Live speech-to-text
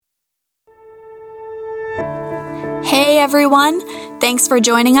everyone. Thanks for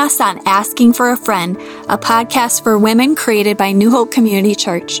joining us on Asking for a Friend, a podcast for women created by New Hope Community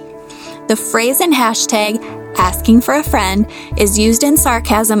Church. The phrase and hashtag asking for a friend is used in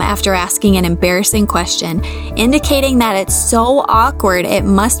sarcasm after asking an embarrassing question, indicating that it's so awkward it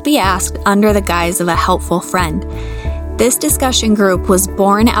must be asked under the guise of a helpful friend. This discussion group was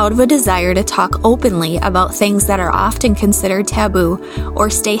born out of a desire to talk openly about things that are often considered taboo or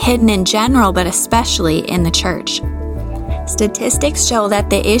stay hidden in general, but especially in the church. Statistics show that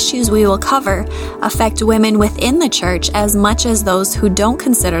the issues we will cover affect women within the church as much as those who don't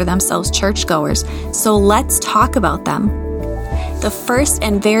consider themselves churchgoers, so let's talk about them. The first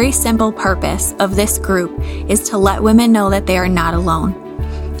and very simple purpose of this group is to let women know that they are not alone.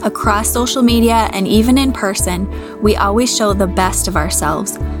 Across social media and even in person, we always show the best of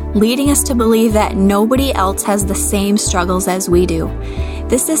ourselves, leading us to believe that nobody else has the same struggles as we do.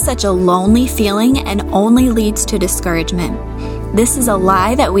 This is such a lonely feeling and only leads to discouragement. This is a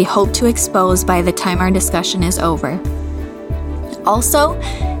lie that we hope to expose by the time our discussion is over. Also,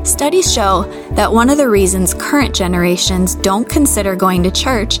 studies show that one of the reasons current generations don't consider going to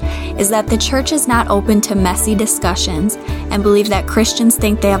church is that the church is not open to messy discussions and believe that Christians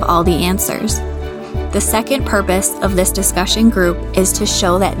think they have all the answers. The second purpose of this discussion group is to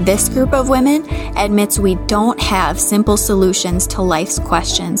show that this group of women admits we don't have simple solutions to life's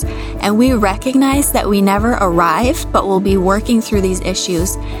questions, and we recognize that we never arrive, but will be working through these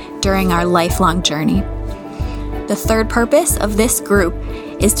issues during our lifelong journey. The third purpose of this group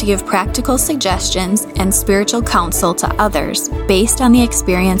is to give practical suggestions and spiritual counsel to others based on the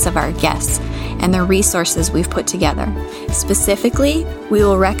experience of our guests and the resources we've put together. Specifically, we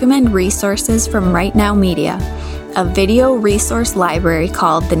will recommend resources from Right Now Media, a video resource library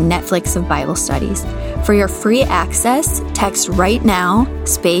called the Netflix of Bible Studies. For your free access, text Right Now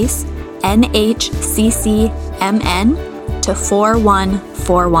space NHCCMN to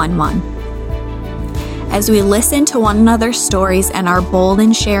 41411. As we listen to one another's stories and are bold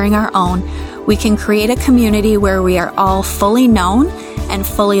in sharing our own, we can create a community where we are all fully known and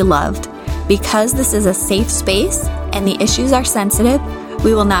fully loved. Because this is a safe space and the issues are sensitive,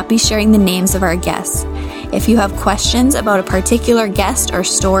 we will not be sharing the names of our guests. If you have questions about a particular guest or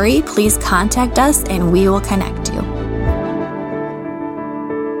story, please contact us and we will connect you.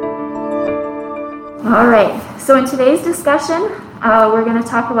 All right, so in today's discussion, we're going to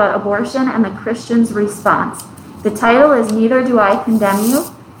talk about abortion and the Christian's response. The title is Neither Do I Condemn You,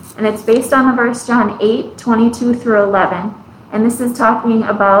 and it's based on the verse John 8:22 through 11. And this is talking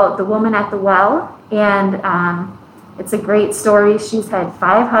about the woman at the well, and it's a great story. She's had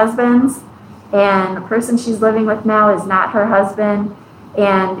 5 husbands, and the person she's living with now is not her husband.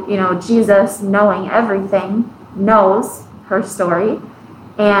 And, Jesus, knowing everything, knows her story.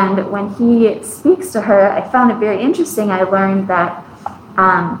 And when he speaks to her, I found it very interesting. I learned that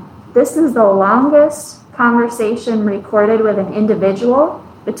this is the longest conversation recorded with an individual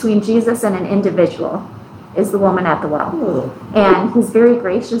between Jesus and an individual, is the woman at the well. Ooh. And he's very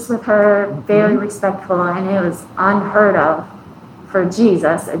gracious with her, very respectful, and it was unheard of for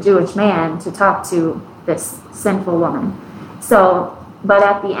Jesus, a Jewish man, to talk to this sinful woman. So, but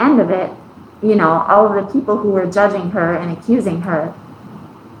at the end of it, all of the people who were judging her and accusing her,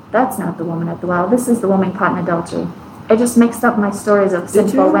 that's not the woman at the well. This is the woman caught in adultery. I just mixed up my stories of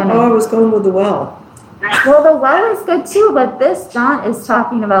sinful women. Oh, I was going with the well. Well, the well is good too, but this John is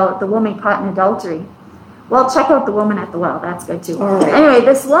talking about the woman caught in adultery. Well, check out the woman at the well. That's good too. All right. Anyway,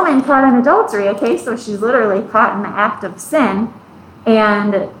 this woman caught in adultery, okay, so she's literally caught in the act of sin,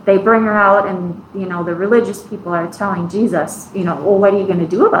 and they bring her out, and, the religious people are telling Jesus, well, what are you going to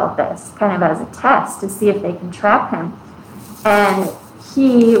do about this? Kind of as a test to see if they can trap him. And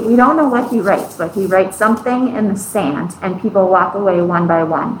we don't know what he writes, but he writes something in the sand, and people walk away one by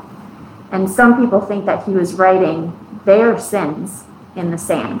one. And some people think that he was writing their sins in the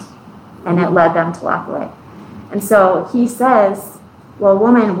sand, and it led them to walk away. And so he says, well,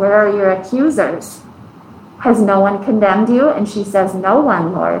 woman, where are your accusers? Has no one condemned you? And she says, no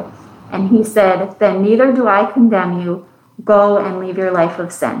one, Lord. And he said, then neither do I condemn you. Go and leave your life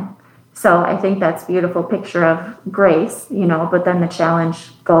of sin. So I think that's a beautiful picture of grace, but then the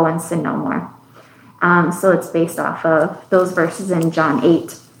challenge, go and sin no more. So it's based off of those verses in John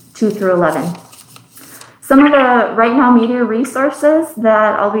 8:2 through 11. Some of the Right Now Media resources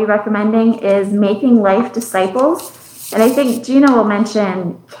that I'll be recommending is Making Life Disciples. And I think Gina will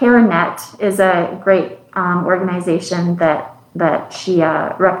mention CareNet is a great organization that she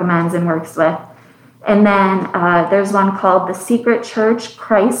recommends and works with. And then there's one called The Secret Church,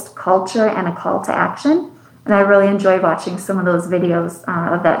 Christ, Culture, and a Call to Action. And I really enjoyed watching some of those videos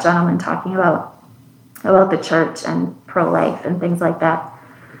of that gentleman talking about about the church and pro-life and things like that.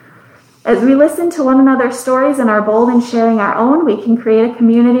 As we listen to one another's stories and are bold in sharing our own, we can create a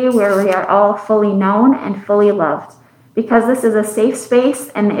community where we are all fully known and fully loved. Because this is a safe space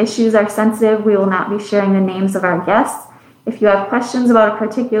and the issues are sensitive, we will not be sharing the names of our guests. If you have questions about a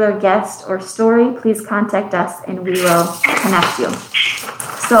particular guest or story, please contact us and we will connect you.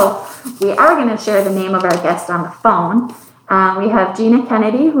 So we are going to share the name of our guest on the phone. We have Gina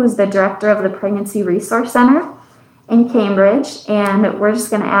Kennedy, who's the director of the Pregnancy Resource Center in Cambridge, and we're just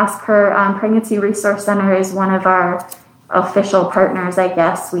going to ask her. Pregnancy Resource Center is one of our official partners, I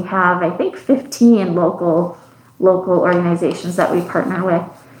guess. We have, I think, 15 local organizations that we partner with.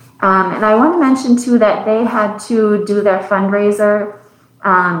 And I want to mention, too, that they had to do their fundraiser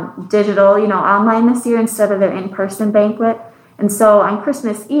digital, online this year instead of their in-person banquet. And so on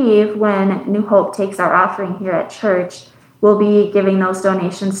Christmas Eve, when New Hope takes our offering here at church, we'll be giving those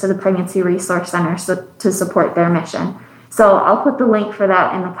donations to the Pregnancy Resource Center to support their mission. So I'll put the link for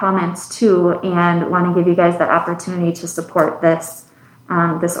that in the comments too, and want to give you guys that opportunity to support this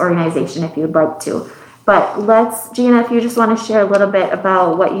organization if you'd like to. But Gina, if you just want to share a little bit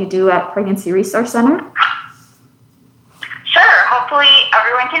about what you do at Pregnancy Resource Center. Sure. Hopefully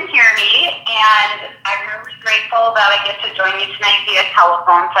everyone can hear me, and I'm really grateful that I get to join you tonight via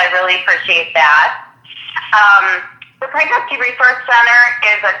telephone, so I really appreciate that. The Pregnancy Resource Center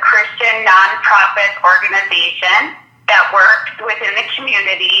is a Christian nonprofit organization that works within the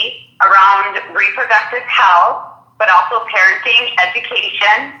community around reproductive health, but also parenting,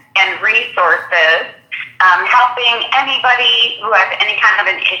 education, and resources, helping anybody who has any kind of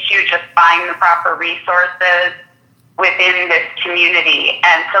an issue just find the proper resources within this community.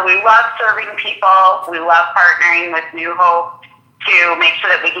 And so we love serving people. We love partnering with New Hope to make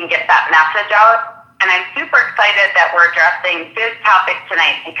sure that we can get that message out. And I'm super excited that we're addressing this topic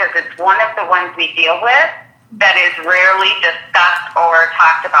tonight because it's one of the ones we deal with that is rarely discussed or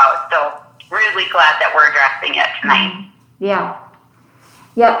talked about. So really glad that we're addressing it tonight. Yeah.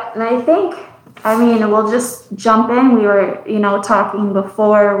 Yep. And I think, we'll just jump in. We were, talking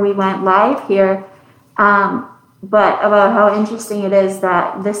before we went live here, but about how interesting it is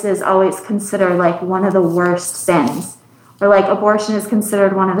that this is always considered like one of the worst sins. Or like abortion is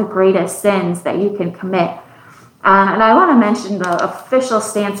considered one of the greatest sins that you can commit. And I want to mention the official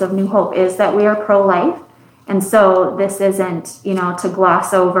stance of New Hope is that we are pro-life. And so this isn't, to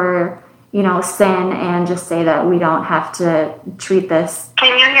gloss over, sin and just say that we don't have to treat this.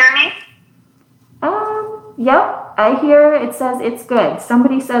 Can you hear me? Yep, I hear it says it's good.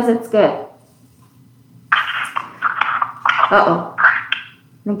 Somebody says it's good. Uh-oh.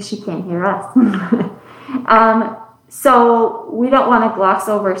 I think she can't hear us. So we don't want to gloss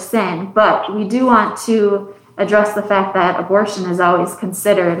over sin, but we do want to address the fact that abortion is always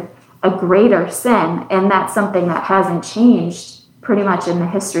considered a greater sin, and that's something that hasn't changed pretty much in the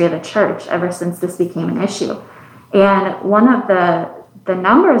history of the church ever since this became an issue. And one of the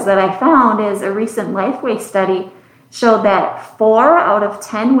numbers that I found is a recent Lifeway study showed that 4 out of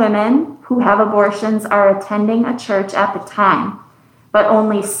 10 women who have abortions are attending a church at the time. But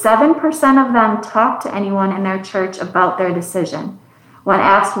only 7% of them talked to anyone in their church about their decision. When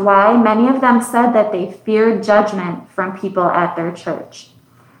asked why, many of them said that they feared judgment from people at their church.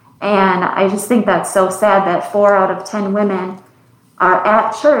 And I just think that's so sad that 4 out of 10 women are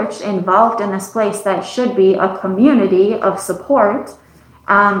at church involved in this place that should be a community of support.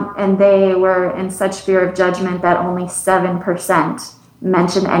 And they were in such fear of judgment that only 7%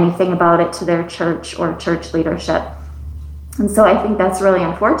 mentioned anything about it to their church or church leadership. And so I think that's really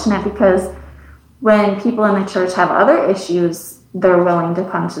unfortunate because when people in the church have other issues, they're willing to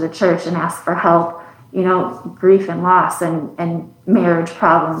come to the church and ask for help, grief and loss and marriage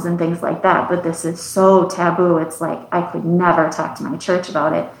problems and things like that. But this is so taboo. It's like I could never talk to my church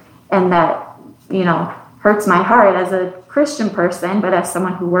about it. And that, hurts my heart as a Christian person, but as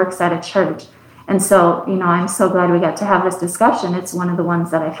someone who works at a church. And so, I'm so glad we got to have this discussion. It's one of the ones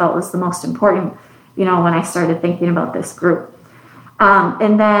that I felt was the most important when I started thinking about this group.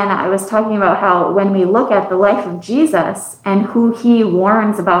 And then I was talking about how when we look at the life of Jesus and who he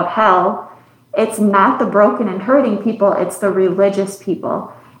warns about hell, it's not the broken and hurting people, it's the religious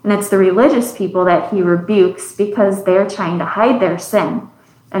people. And it's the religious people that he rebukes because they're trying to hide their sin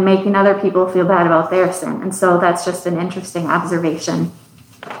and making other people feel bad about their sin. And so that's just an interesting observation.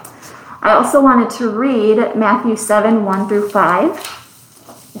 I also wanted to read Matthew 7, 1 through 5.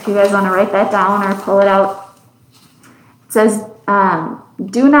 If you guys want to write that down or pull it out. It says,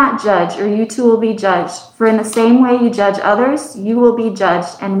 do not judge, or you too will be judged. For in the same way you judge others, you will be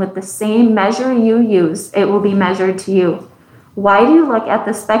judged. And with the same measure you use, it will be measured to you. Why do you look at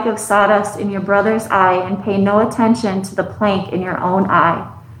the speck of sawdust in your brother's eye and pay no attention to the plank in your own eye?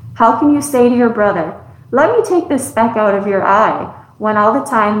 How can you say to your brother, 'Let me take this speck out of your eye,' when all the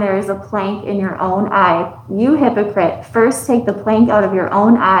time there is a plank in your own eye? You hypocrite, first take the plank out of your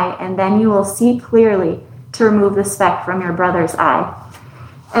own eye, and then you will see clearly to remove the speck from your brother's eye."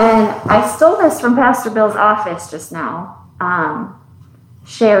 And I stole this from Pastor Bill's office just now.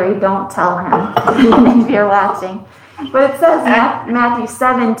 Sherry, don't tell him if you're watching. But it says Matthew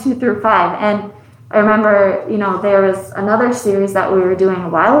 7, 2 through 5. And I remember, there was another series that we were doing a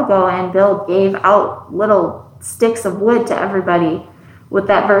while ago, and Bill gave out little sticks of wood to everybody with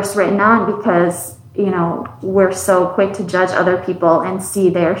that verse written on because, we're so quick to judge other people and see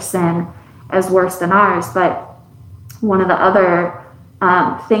their sin as worse than ours. But one of the other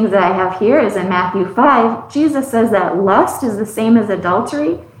things that I have here is in Matthew 5, Jesus says that lust is the same as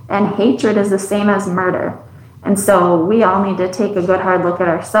adultery and hatred is the same as murder. And so we all need to take a good hard look at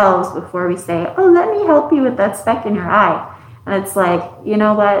ourselves before we say, "Oh, let me help you with that speck in your eye." And it's like, you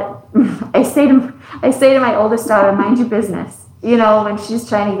know what? I say to my oldest daughter, "Mind your business." When she's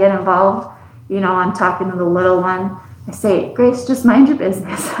trying to get involved, I'm talking to the little one. I say, "Grace, just mind your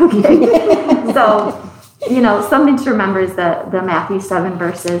business." Okay. So, something to remember is the Matthew 7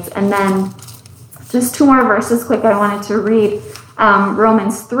 verses. And then just two more verses quick I wanted to read.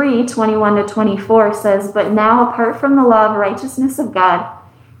 Romans 3, 21 to 24 says, "But now apart from the law of righteousness of God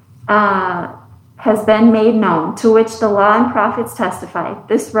has been made known, to which the law and prophets testify.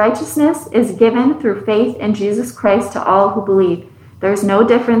 This righteousness is given through faith in Jesus Christ to all who believe. There is no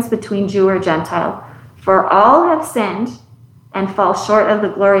difference between Jew or Gentile. For all have sinned and fall short of the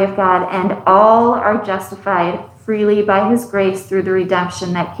glory of God, and all are justified freely by his grace through the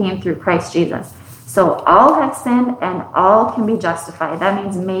redemption that came through Christ Jesus." So all have sinned and all can be justified. That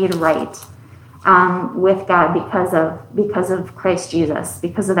means made right with God because of Christ Jesus,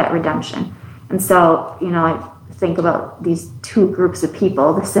 because of that redemption. And so, I think about these two groups of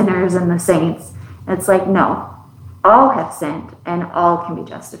people, the sinners and the saints. It's like, no, all have sinned and all can be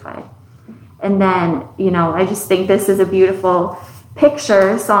justified. And then, I just think this is a beautiful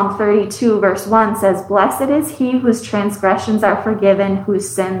picture. Psalm 32 verse 1 says, "Blessed is he whose transgressions are forgiven, whose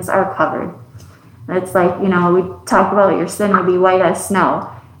sins are covered." And it's like, we talk about your sin will be white as snow.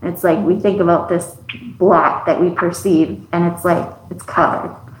 And it's like we think about this blot that we perceive, and it's like it's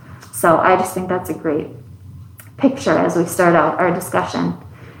covered. So I just think that's a great picture as we start out our discussion.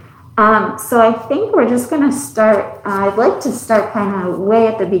 So I think we're just going to start, I'd like to start kind of way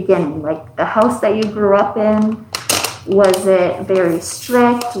at the beginning, like the house that you grew up in. Was it very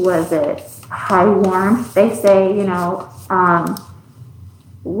strict? Was it high warmth? They say,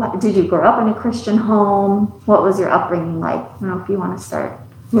 what, did you grow up in a Christian home? What was your upbringing like? I don't know if you want to start.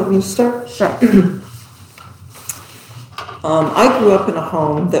 You want me to start? Sure. I grew up in a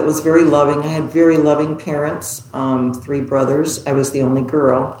home that was very loving. I had very loving parents, 3 brothers. I was the only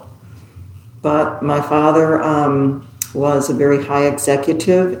girl. But my father was a very high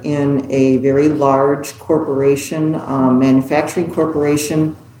executive in a very large corporation, manufacturing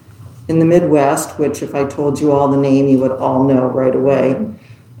corporation in the Midwest, which if I told you all the name, you would all know right away.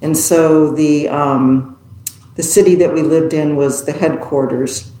 And so the city that we lived in was the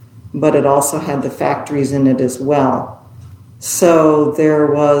headquarters, but it also had the factories in it as well. So there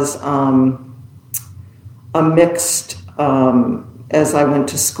was a mixed, as I went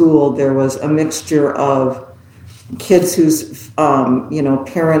to school, there was a mixture of kids whose,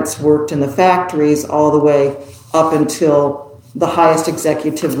 parents worked in the factories all the way up until the highest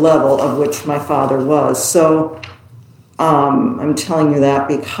executive level, of which my father was. So I'm telling you that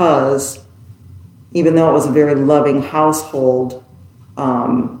because even though it was a very loving household,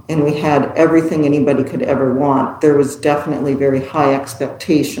 and we had everything anybody could ever want, there was definitely very high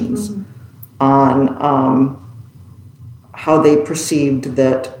expectations on how they perceived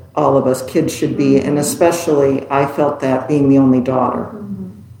that all of us kids should be, and especially I felt that being the only daughter.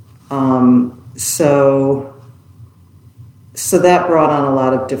 So that brought on a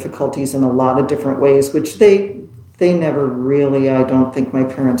lot of difficulties in a lot of different ways, which they never really, I don't think my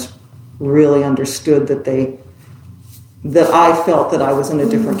parents really understood that I felt that I was in a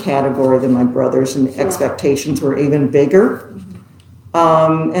different category than my brothers, and the expectations were even bigger.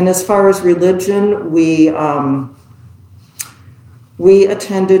 And as far as religion, we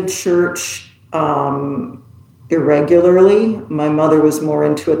attended church irregularly. My mother was more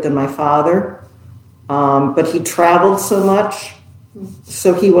into it than my father, but he traveled so much,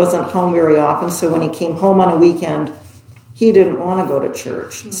 so he wasn't home very often. So when he came home on a weekend, he didn't want to go to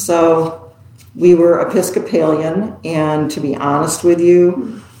church. So we were Episcopalian, and to be honest with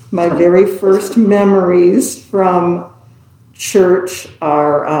you, my very first memories from church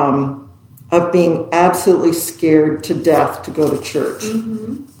are of being absolutely scared to death to go to church.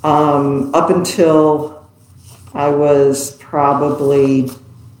 Up until I was probably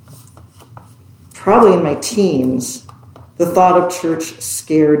in my teens, the thought of church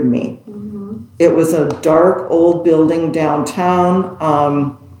scared me. It was a dark old building downtown.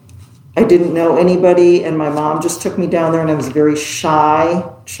 I didn't know anybody, and my mom just took me down there, and I was a very shy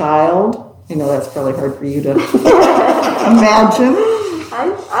child. I know that's probably hard for you to imagine.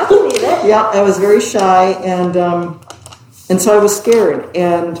 I believe it. Yeah, I was very shy, and so I was scared,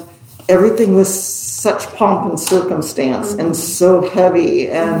 and everything was such pomp and circumstance and so heavy,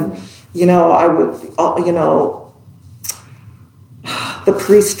 and I would, the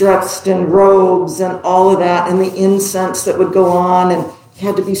priest dressed in robes and all of that, and the incense that would go on, and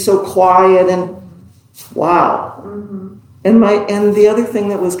had to be so quiet, and wow. And the other thing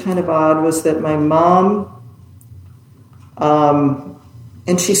that was kind of odd was that my mom,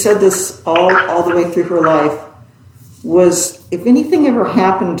 and she said this all the way through her life, was if anything ever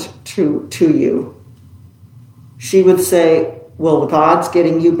happened to you, she would say, well, God's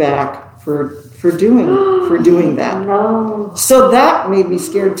getting you back for doing that. No. So that made me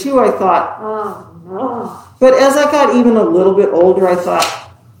scared too. I thought, Oh, no. but as I got even a little bit older, I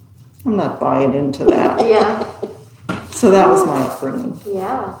thought, I'm not buying into that. Yeah. So that was my upbringing.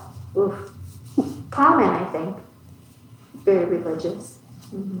 Yeah. Oof. Common, I think. Very religious.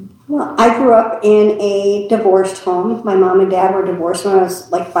 Well, I grew up in a divorced home. My mom and dad were divorced when I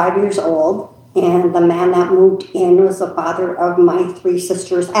was like 5 years old. And the man that moved in was the father of my 3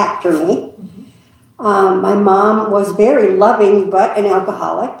 sisters after me. My mom was very loving, but an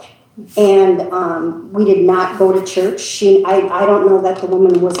alcoholic. And we did not go to church. I don't know that the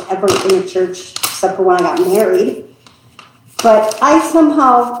woman was ever in a church except for when I got married. But I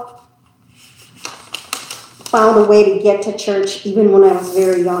somehow found a way to get to church even when I was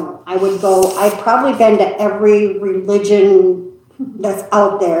very young. I'd probably been to every religion that's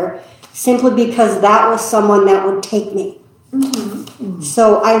out there simply because that was someone that would take me.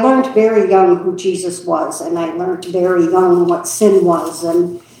 So I learned very young who Jesus was, and I learned very young what sin was.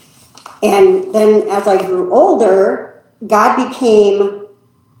 And then as I grew older, God became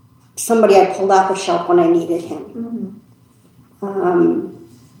somebody I pulled off the shelf when I needed him.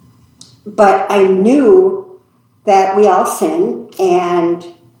 But I knew that we all sin, and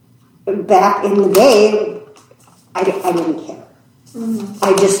back in the day, I didn't care.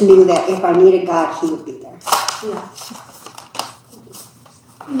 I just knew that if I needed God, he would be there. Yeah.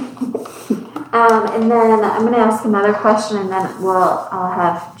 And then I'm going to ask another question, and then I'll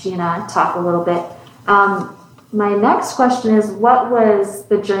have Gina talk a little bit. My next question is, what was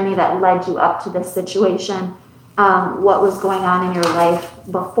the journey that led you up to this situation? What was going on in your life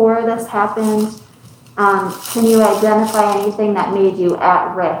before this happened? Can you identify anything that made you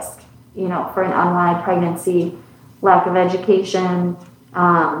at risk, for an unwanted pregnancy, lack of education,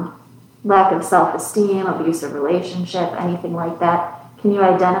 lack of self-esteem, abusive relationship, anything like that? Can you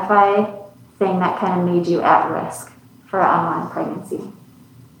identify a thing that kind of made you at risk for an unwanted pregnancy?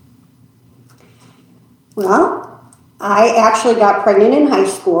 Well, I actually got pregnant in high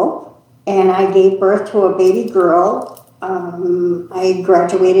school, and I gave birth to a baby girl. I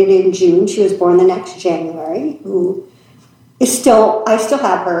graduated in June. She was born the next January. I still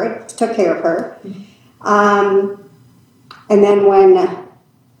have her. Took care of her. And then when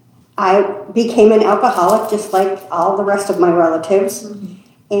I became an alcoholic, just like all the rest of my relatives,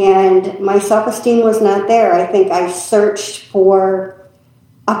 and my self-esteem was not there. I think I searched for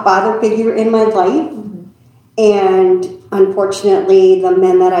a father figure in my life, and unfortunately, the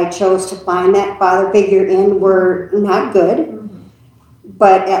men that I chose to find that father figure in were not good,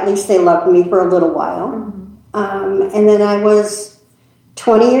 but at least they loved me for a little while. And then I was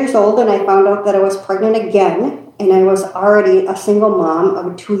 20 years old, and I found out that I was pregnant again, and I was already a single mom of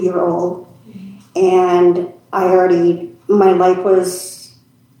a 2-year-old, and my life was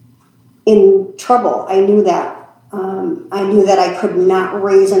in trouble. I knew that. I knew that I could not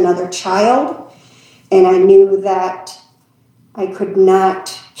raise another child, and I knew that I could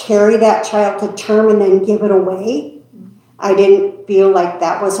not carry that child to term and then give it away. I didn't feel like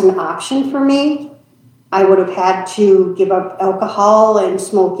that was an option for me. I would have had to give up alcohol and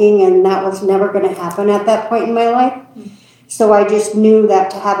smoking, and that was never going to happen at that point in my life. So I just knew that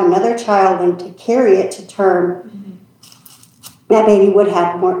to have another child and to carry it to term, that baby would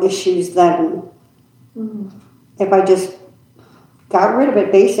have more issues than if I just got rid of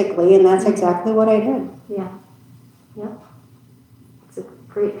it, basically, and that's exactly what I did. Yeah. It's a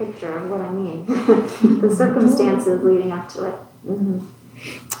great picture of what I mean. The circumstances leading up to it.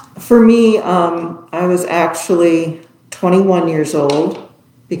 For me, I was actually 21 years old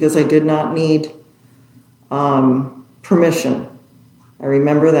because I did not need permission. I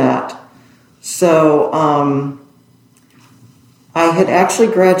remember that. So I had actually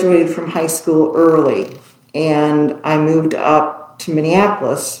graduated from high school early, and I moved up to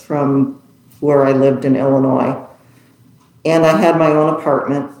Minneapolis from where I lived in Illinois. And I had my own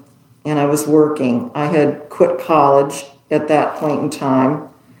apartment, and I was working. I had quit college at that point in time,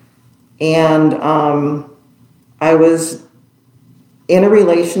 and I was in a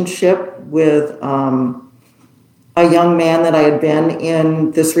relationship with a young man that I had been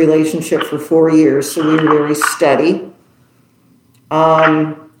in this relationship for 4 years, so we were very steady.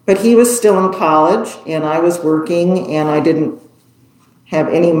 But he was still in college, and I was working, and I didn't have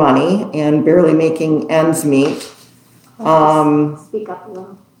any money and barely making ends meet. Speak up a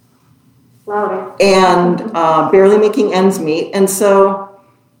little louder. And barely making ends meet. And so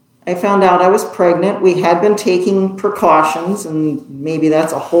I found out I was pregnant. We had been taking precautions, and maybe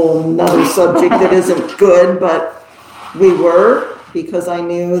that's a whole nother subject that isn't good, but we were, because I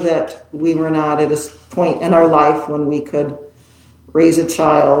knew that we were not at a point in our life when we could raise a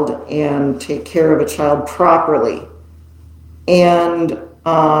child and take care of a child properly. And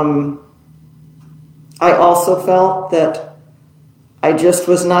I also felt that I just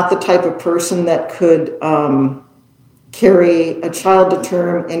was not the type of person that could carry a child to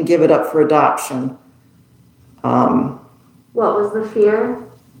term and give it up for adoption. What was the fear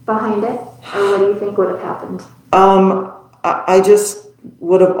behind it? Or what do you think would have happened? I just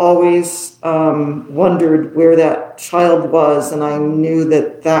would have always wondered where that child was, and I knew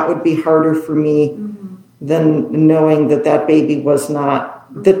that that would be harder for me than knowing that that baby was not,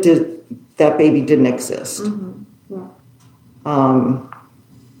 that baby didn't exist.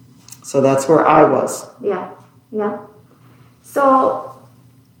 So that's where I was. Yeah. So,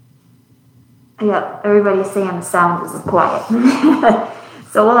 everybody's saying the sound is quiet.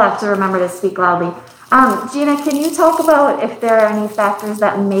 So we'll have to remember to speak loudly. Gina, can you talk about if there are any factors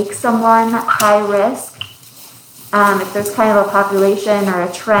that make someone high risk? If there's kind of a population or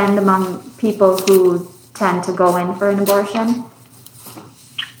a trend among people who tend to go in for an abortion?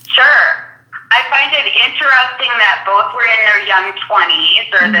 Sure. I find it interesting that both were in their young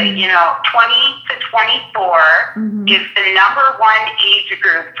 20s, or the 20 to 24 is the number one age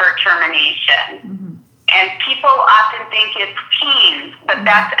group for termination. And people often think it's teens, but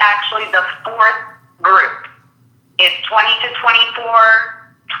that's actually the fourth group. It's 20 to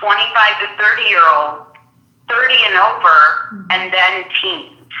 24, 25 to 30-year-olds, 30 and over, and then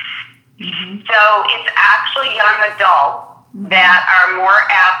teens. So it's actually young adults that are more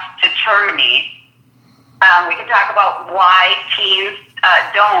apt to terminate. We can talk about why teens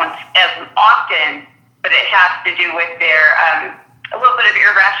don't as often, but it has to do with their a little bit of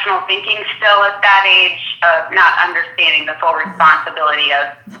irrational thinking still at that age, not understanding the full responsibility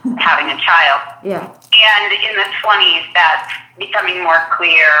of having a child. Yeah. And in the 20s, that's becoming more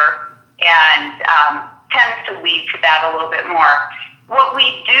clear and tends to lead to that a little bit more. What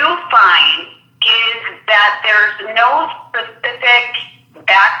we do find is that there's no specific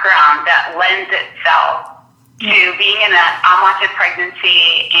background that lends itself to being in an unwanted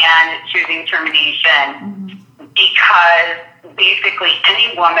pregnancy and choosing termination, because basically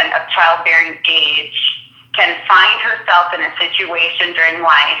any woman of childbearing age can find herself in a situation during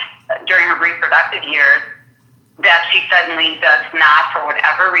life, during her reproductive years, that she suddenly does not, for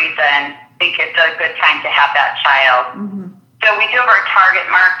whatever reason, think it's a good time to have that child. So we do have our target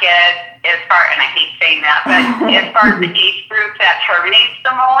market as far, and I hate saying that, but as far as the age group that terminates the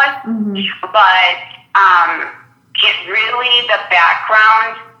most, but it really, the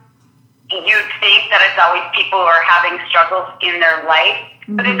background, you'd think that it's always people who are having struggles in their life,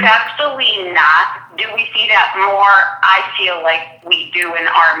 but it's actually not. Do we see that more? I feel like we do in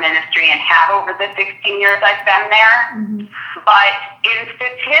our ministry and have over the 16 years I've been there. But in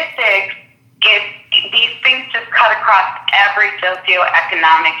statistics, these things just cut across every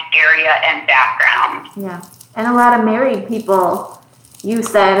socioeconomic area and background. Yeah. And a lot of married people, you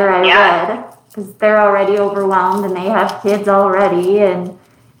said, or I read, because they're already overwhelmed and they have kids already, and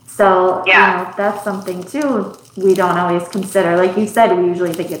so, that's something, too, we don't always consider. Like you said, we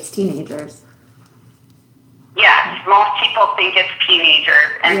usually think it's teenagers. Yes, most people think it's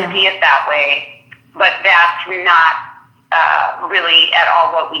teenagers and see it that way, but that's not really at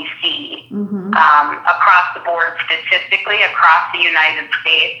all what we see. Across the board, statistically, across the United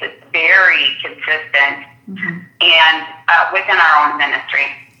States, it's very consistent, and within our own ministry.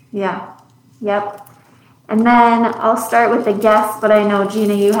 Yeah, yep. And then I'll start with the guests, but I know,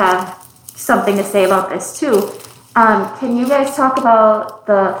 Gina, you have something to say about this too. Can you guys talk about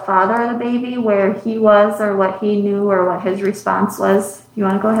the father of the baby, where he was or what he knew or what his response was? You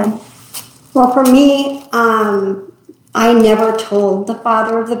want to go ahead? Well, for me, I never told the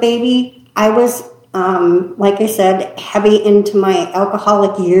father of the baby. I was, like I said, heavy into my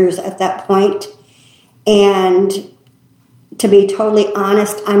alcoholic years at that point. And to be totally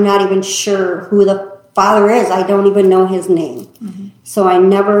honest, I'm not even sure who the father is. I don't even know his name. Mm-hmm. So I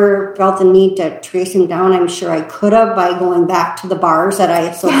never felt the need to trace him down. I'm sure I could have by going back to the bars that I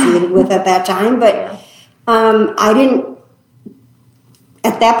associated with at that time. But I didn't,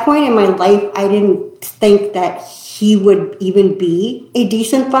 at that point in my life, I didn't think that he would even be a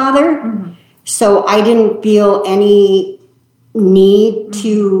decent father. Mm-hmm. So I didn't feel any need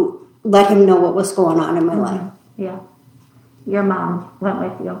to let him know what was going on in my life. Yeah. Your mom went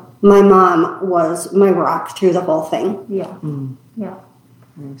with you. My mom was my rock through the whole thing. Yeah. Mm. Yeah.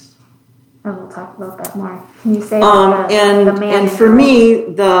 Nice. And we'll talk about that more. Can you say the man? And for me,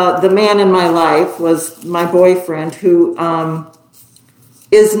 the man in my life was my boyfriend, who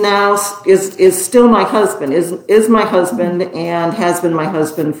is still my husband. Is my husband and has been my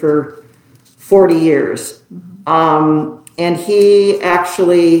husband for 40 years. Mm-hmm. And he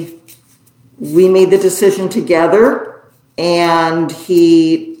actually, we made the decision together. And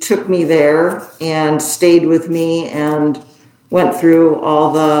he took me there and stayed with me and went through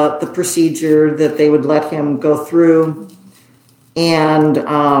all the procedure that they would let him go through. And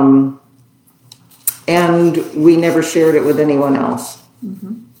we never shared it with anyone else.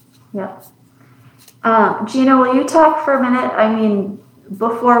 Mm-hmm. Yeah. Gina, will you talk for a minute? I mean,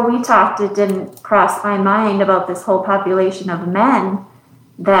 before we talked, it didn't cross my mind about this whole population of men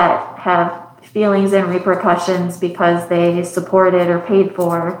that have feelings and repercussions because they supported or paid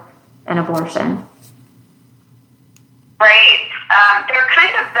for an abortion. Right. They're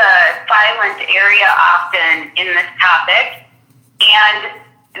kind of the silent area often in this topic, and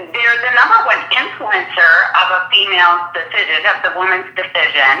they're the number one influencer of a female's decision, of the woman's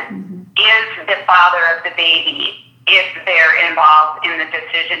decision, is the father of the baby if they're involved in the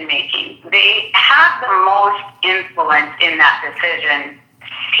decision making. They have the most influence in that decision.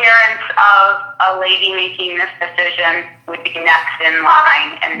 Parents of a lady making this decision would be next in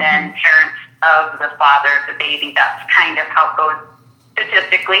line, and then parents of the father of the baby. That's kind of how it goes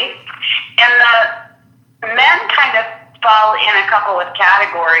statistically. And the men kind of fall in a couple of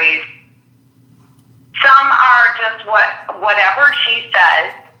categories. Some are just whatever she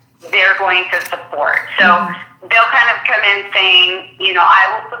says, they're going to support. So they'll kind of come in saying, I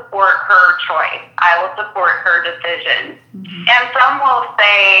will support her choice. I will support her decision. Mm-hmm. And some will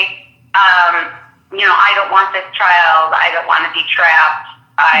say, I don't want this child. I don't want to be trapped.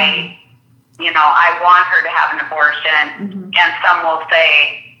 I want her to have an abortion. Mm-hmm. And some will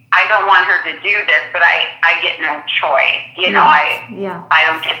say, I don't want her to do this, but I get no choice. I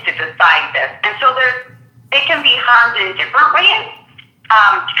don't get to decide this. And so they can be harmed in different ways.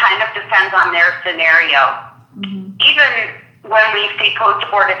 Kind of depends on their scenario. Mm-hmm. Even when we see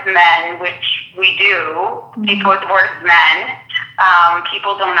post-abortive men, which we do, see post-abortive men,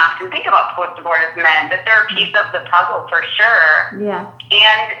 people don't often think about post-abortive men, but they're a piece of the puzzle for sure. Yeah.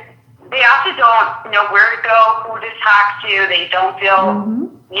 And they often don't know where to go, who to talk to. They don't feel,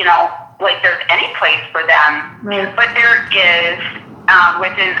 like there's any place for them. Right. But there is,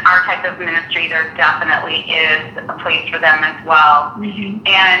 within our type of ministry, there definitely is a place for them as well. Mm-hmm.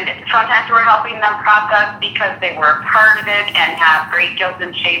 And sometimes we're helping them process because they were a part of it and have great guilt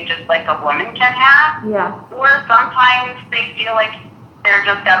and shame just like a woman can have. Yeah. Or sometimes they feel like they're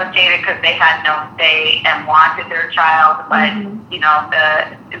just devastated because they had no say and wanted their child, but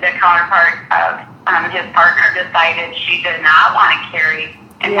the counterpart of his partner decided she did not want to carry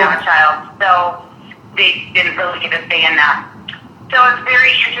and have a child, so they didn't really get a say in that. So it's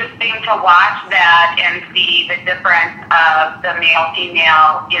very interesting to watch that and see the difference of the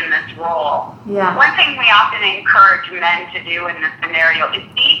male-female in this role. Yeah. One thing we often encourage men to do in this scenario is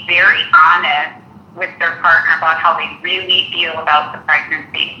be very honest with their partner about how they really feel about the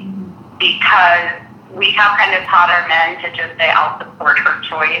pregnancy, because we have kind of taught our men to just say, I'll support her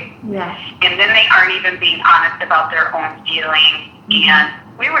choice. Yeah. And then they aren't even being honest about their own feelings. And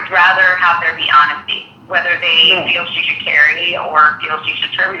we would rather have there be honesty, whether they feel she should carry or feel she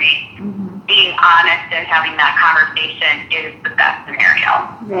should terminate. Mm-hmm. Being honest and having that conversation is the best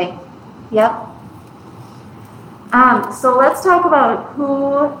scenario. Right. Yep. So let's talk about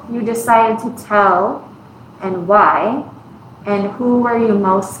who you decided to tell and why, and who were you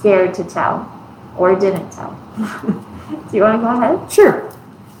most scared to tell or didn't tell. Do you want to go ahead? Sure.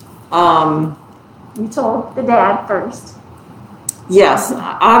 You told the dad first. Yes,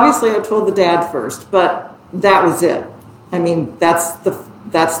 obviously I told the dad first, but that was it. I mean, that's the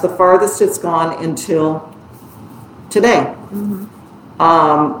farthest it's gone until today.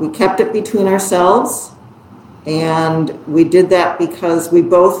 We kept it between ourselves, and we did that because we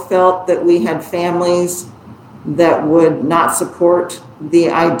both felt that we had families that would not support the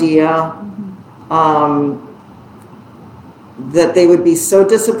idea, that they would be so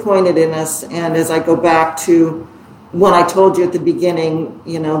disappointed in us. And as I go back to when I told you at the beginning,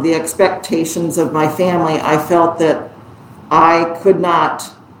 you know, the expectations of my family, I felt that I could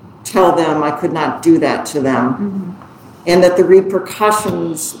not tell them, I could not do that to them. And that the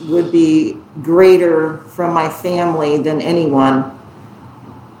repercussions would be greater from my family than anyone,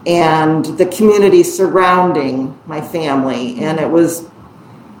 and the community surrounding my family. And it was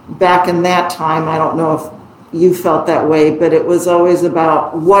back in that time, I don't know if you felt that way, but it was always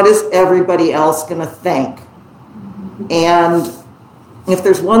about what is everybody else going to think. And if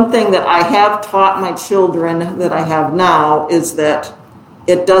there's one thing that I have taught my children that I have now, is that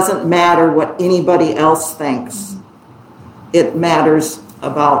it doesn't matter what anybody else thinks. It matters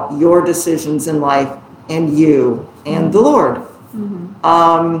about your decisions in life and you and the Lord.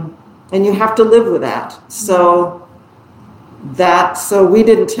 And you have to live with that. So we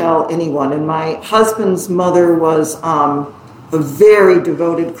didn't tell anyone. And my husband's mother was a very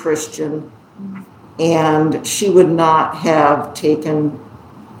devoted Christian, and she would not have taken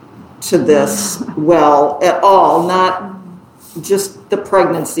to this well at all. Not just the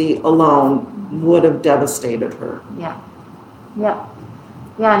pregnancy alone would have devastated her. Yeah,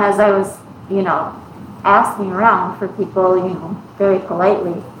 and as I was, asking around for people, very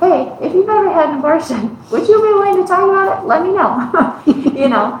politely, hey, if you've ever had an abortion, would you be willing to talk about it? Let me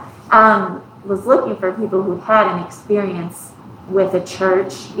know. Was looking for people who had an experience with a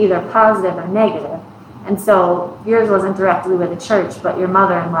church, either positive or negative. And so yours wasn't directly with a church, but your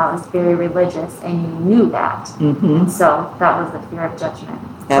mother-in-law is very religious, and you knew that. And so that was the fear of judgment.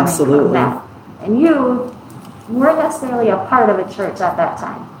 Absolutely. And you weren't necessarily a part of a church at that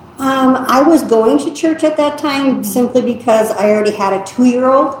time. I was going to church at that time simply because I already had a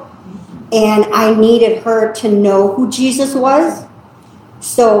 2-year-old, and I needed her to know who Jesus was.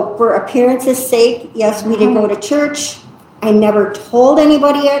 So for appearance's sake, yes, we did go to church. I never told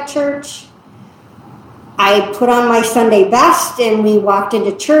anybody at church. I put on my Sunday best, and we walked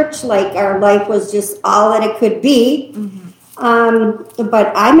into church like our life was just all that it could be.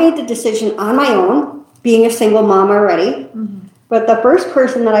 But I made the decision on my own, being a single mom already. But the first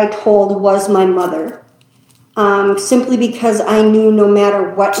person that I told was my mother, simply because I knew no matter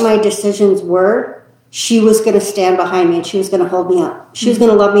what my decisions were, she was going to stand behind me and she was going to hold me up. She was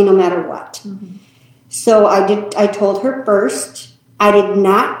going to love me no matter what. So I told her first. I did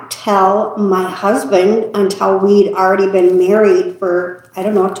not tell my husband until we'd already been married for,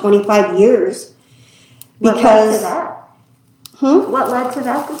 25 years. Because What led to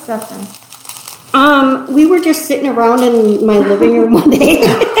that discussion? We were just sitting around in my living room one day,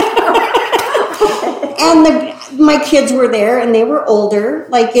 and my kids were there, and they were older,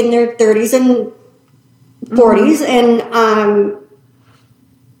 like in their 30s and 40s, and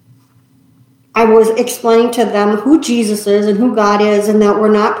I was explaining to them who Jesus is and who God is, and that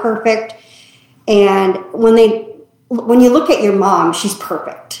we're not perfect. And when you look at your mom, she's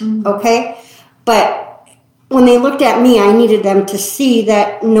perfect, okay? But when they looked at me, I needed them to see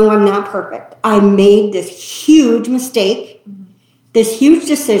that, no, I'm not perfect. I made this huge mistake, this huge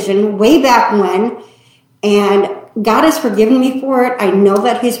decision way back when, and God has forgiven me for it. I know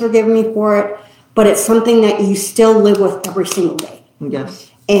that He's forgiven me for it, but it's something that you still live with every single day. Yes.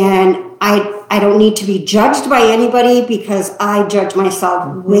 And I don't need to be judged by anybody, because I judge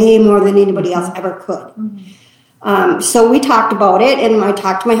myself way more than anybody else ever could. So we talked about it, and I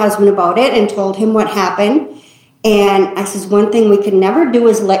talked to my husband about it and told him what happened. And I says, one thing we can never do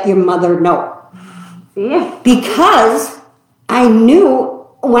is let your mother know. Because I knew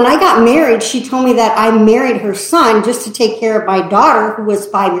when I got married, she told me that I married her son just to take care of my daughter, who was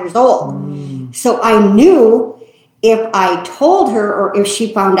 5 years old. So I knew if I told her, or if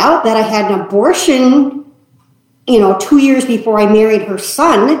she found out that I had an abortion, 2 years before I married her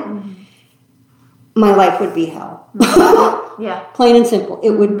son, my life would be hell. Plain and simple.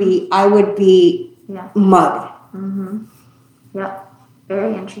 It would be, I would be mud. Yep.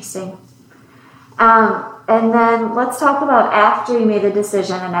 Very interesting. And then let's talk about after you made the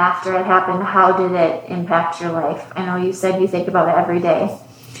decision and after it happened, how did it impact your life? I know you said you think about it every day.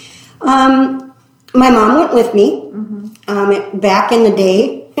 My mom went with me. Back in the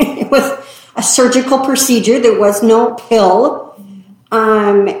day, it was a surgical procedure. There was no pill.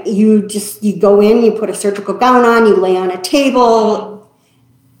 You go in, you put a surgical gown on, you lay on a table.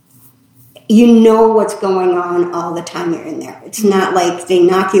 you know what's going on all the time you're in there. It's not like they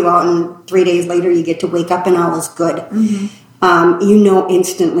knock you out and 3 days later you get to wake up and all is good. Mm-hmm. You know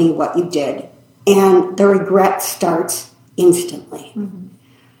instantly what you did. And the regret starts instantly. Mm-hmm.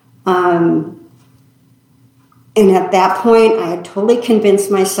 And at that point, I had totally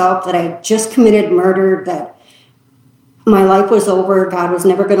convinced myself that I had just committed murder, that my life was over, God was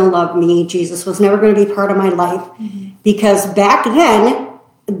never going to love me, Jesus was never going to be part of my life. Mm-hmm. Because back then,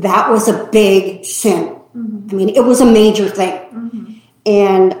 that was a big sin. Mm-hmm. I mean, it was a major thing. Mm-hmm.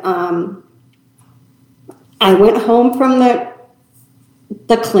 And I went home from the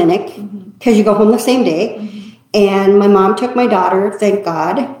clinic, because you go home the same day, and my mom took my daughter, thank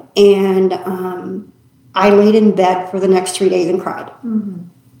God, and I laid in bed for the next 3 days and cried. Mm-hmm.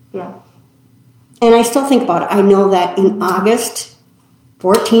 Yeah. And I still think about it. I know that in August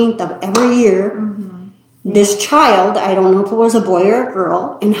 14th of every year, this child, I don't know if it was a boy or a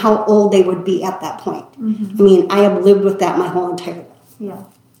girl, and how old they would be at that point. Mm-hmm. I mean, I have lived with that my whole entire life. Yeah.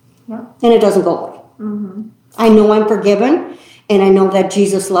 Yeah. And it doesn't go away. Mm-hmm. I know I'm forgiven, and I know that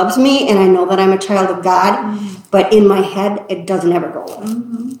Jesus loves me, and I know that I'm a child of God, but in my head, it doesn't ever go away.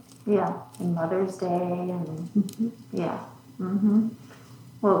 Mm-hmm. Yeah. And Mother's Day, and yeah. Mm-hmm.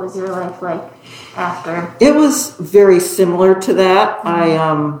 What was your life like after? It was very similar to that.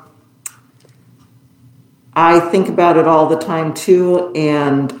 I think about it all the time too,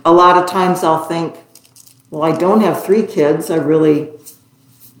 and a lot of times I'll think, well, I don't have 3 kids. I really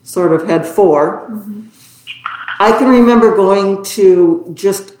sort of had 4. Mm-hmm. I can remember going to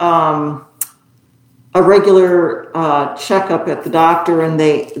just a regular checkup at the doctor, and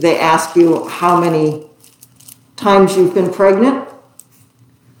they ask you how many times you've been pregnant.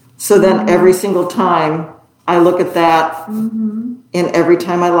 So then every single time I look at that, and every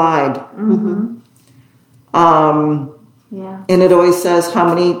time I lied. Mm-hmm. And it always says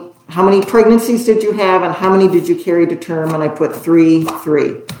how many pregnancies did you have and how many did you carry to term, and I put 3.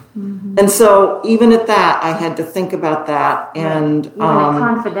 Mm-hmm. And so even at that, I had to think about that. And even a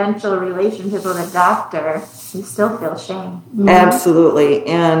confidential relationship with a doctor, you still feel shame. Mm-hmm. Absolutely.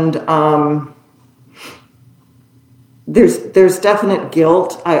 And there's definite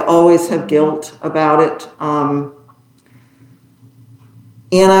guilt. I always have guilt about it. And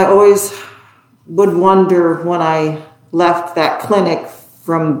I always would wonder when I left that clinic,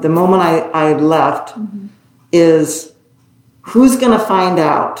 from the moment I left, is who's going to find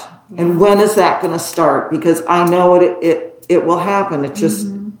out, and when is that going to start? Because I know it will happen. It's just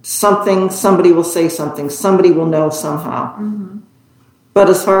somebody will say something, somebody will know somehow. But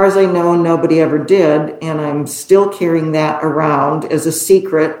as far as I know, nobody ever did, and I'm still carrying that around as a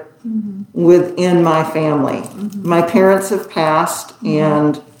secret within my family. My parents have passed,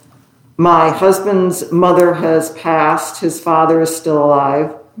 and my husband's mother has passed. His father is still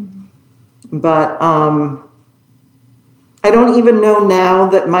alive. But I don't even know now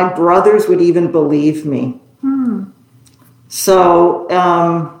that my brothers would even believe me. So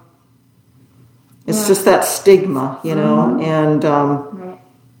it's just that stigma, you know, and,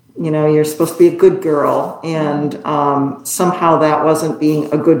 you know, you're supposed to be a good girl, and somehow that wasn't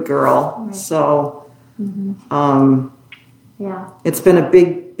being a good girl. So it's been a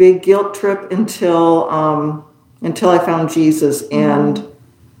big guilt trip until I found Jesus, and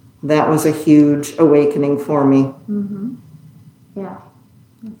that was a huge awakening for me. Yeah,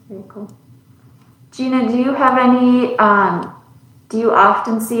 that's very cool. Gina, do you have any, do you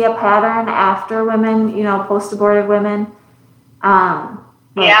often see a pattern after women, you know, post-abortive women,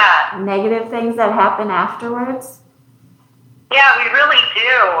 negative things that happen afterwards? Yeah, we really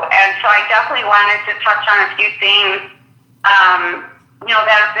do. And so I definitely wanted to touch on a few things, you know,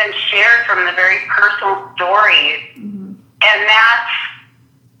 that have been shared from the very personal stories. And that's,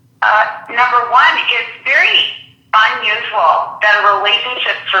 number one, it's very unusual that a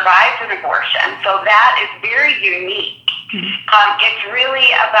relationship survives an abortion. So that is very unique. It's really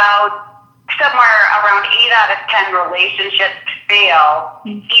about somewhere around 8 out of 10 relationships fail,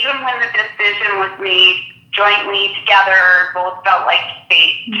 even when the decision was made jointly together, both felt like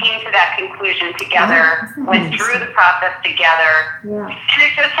they came to that conclusion together, went through the process together. And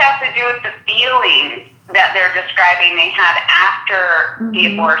it just has to do with the feelings that they're describing they had after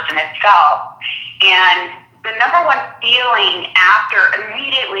the abortion itself. And the number one feeling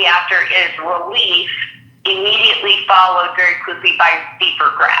immediately after is relief, immediately followed very quickly by deep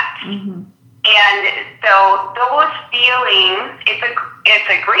regret. And so those feelings, it's a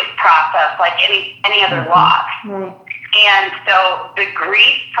grief process like any other loss. And so the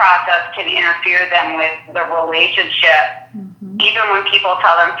grief process can interfere then with the relationship. Even when people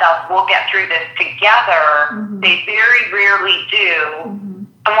tell themselves, we'll get through this together, they very rarely do.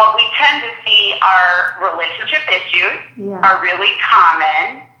 And what we tend to see are relationship issues are really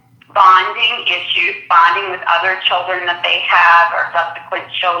common. Bonding issues, bonding with other children that they have or subsequent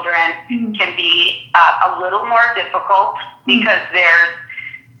children can be a little more difficult because there's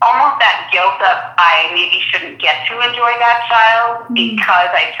almost that guilt of I maybe shouldn't get to enjoy that child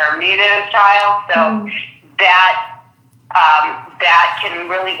because I terminated a child. So that can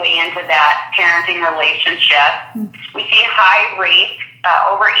really weigh into that parenting relationship. We see high rates.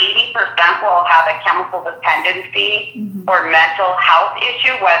 Over 80% will have a chemical dependency or mental health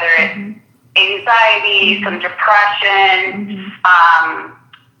issue, whether it's anxiety, some depression,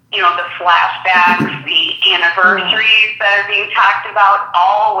 the flashbacks, the anniversaries that are being talked about,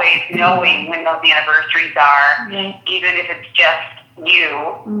 always knowing when those anniversaries are, even if it's just you,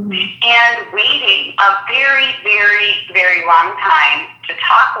 and waiting a very, very, very long time to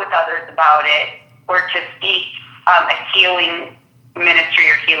talk with others about it or to seek a healing ministry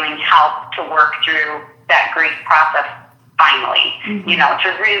or healing help to work through that grief process finally, to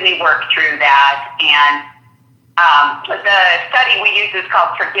really work through that. And the study we use is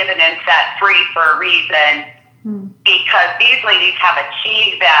called Forgiven and Set Free for a reason, because these ladies have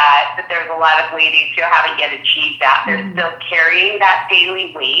achieved that, but there's a lot of ladies who haven't yet achieved that. They're still carrying that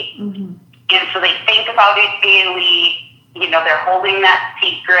daily weight, and so they think about it daily. They're holding that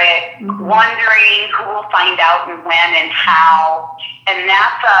secret, wondering who will find out and when and how. And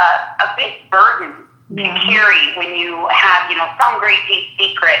that's a big burden to carry when you have, some great deep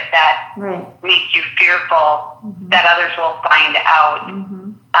secret that makes you fearful that others will find out.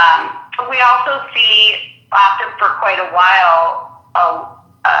 But we also see, often for quite a while,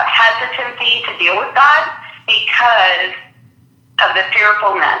 a hesitancy to deal with God because of the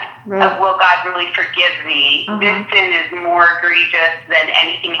fearfulness of, will God really forgive me? This sin is more egregious than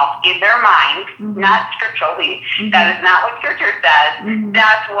anything else in their mind, not scripturally. That is not what Scripture says.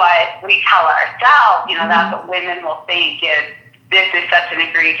 That's what we tell ourselves. That's what women will think is, this is such an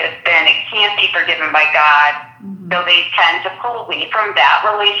egregious sin. It can't be forgiven by God. So they tend to pull away from that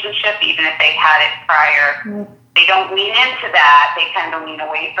relationship, even if they had it prior. They don't lean into that. They tend to lean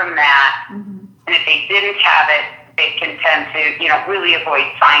away from that. And if they didn't have it, they can tend to, really avoid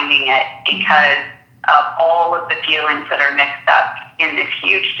finding it because of all of the feelings that are mixed up in this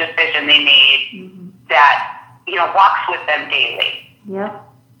huge decision they made that, walks with them daily. Yep.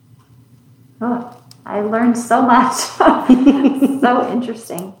 Oh, I learned so much. So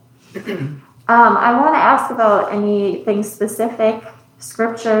interesting. I want to ask about anything specific,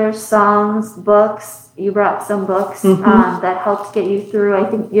 scriptures, songs, books. You brought some books that helped get you through. I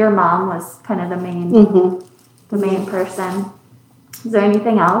think your mom was kind of the main person. Is there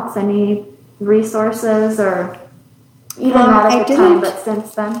anything else? Any resources or even not at the time, but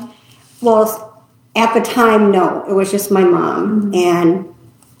since then? Well, at the time, no. It was just my mom and,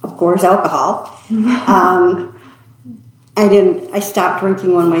 of course, alcohol. I stopped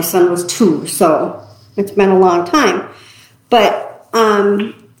drinking when my son was 2, so it's been a long time. But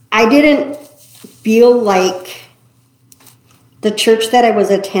I didn't feel like the church that I was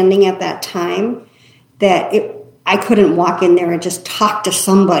attending at that time, that I couldn't walk in there and just talk to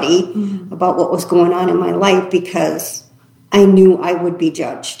somebody about what was going on in my life because I knew I would be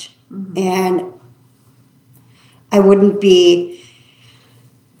judged. And I wouldn't be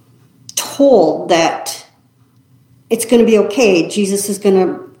told that it's going to be okay. Jesus is going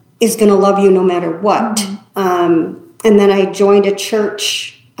to love you no matter what. And then I joined a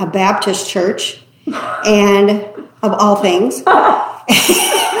church, a Baptist church, and of all things.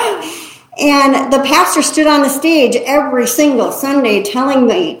 And the pastor stood on the stage every single Sunday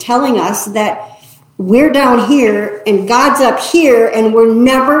telling us that we're down here and God's up here and we're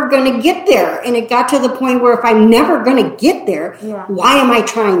never going to get there. And it got to the point where if I'm never going to get there, why am I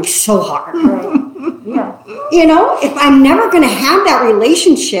trying so hard? If I'm never going to have that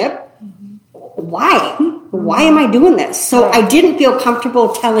relationship, why? Why am I doing this? So I didn't feel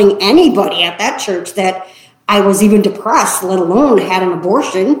comfortable telling anybody at that church that I was even depressed, let alone had an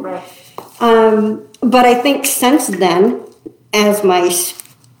abortion. But I think since then, as my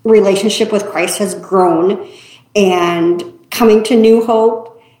relationship with Christ has grown and coming to New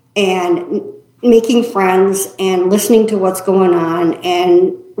Hope and making friends and listening to what's going on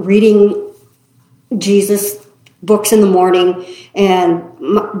and reading Jesus books in the morning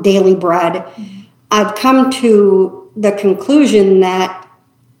and daily bread, I've come to the conclusion that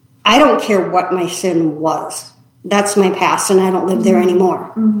I don't care what my sin was. That's my past and I don't live there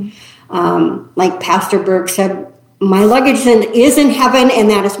anymore. Like Pastor Berg said, my luggage is in heaven and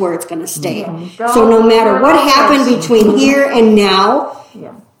that is where it's going to stay. So no matter what happened between here and now,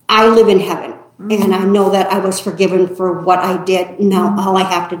 I live in heaven. And I know that I was forgiven for what I did. Now all I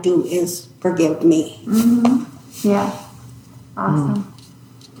have to do is forgive me. Yeah. Awesome.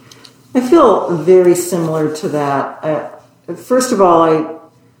 I feel very similar to that. First of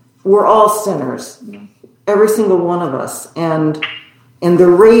all, we're all sinners, every single one of us, and the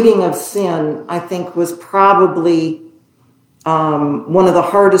rating of sin, I think, was probably one of the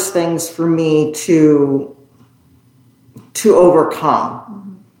hardest things for me to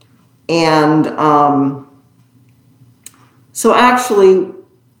overcome. And so actually,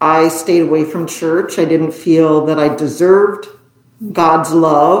 I stayed away from church. I didn't feel that I deserved God's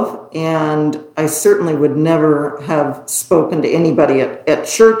love, and I certainly would never have spoken to anybody at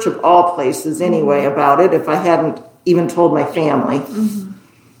church, of all places anyway, about it if I hadn't even told my family.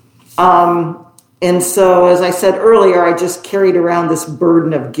 And so, as I said earlier, I just carried around this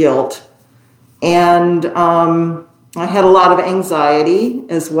burden of guilt. And I had a lot of anxiety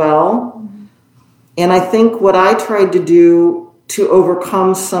as well. And I think what I tried to do to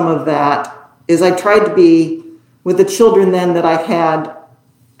overcome some of that is I tried to be, with the children then that I had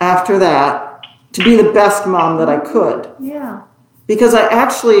after that, to be the best mom that I could. Yeah. Because I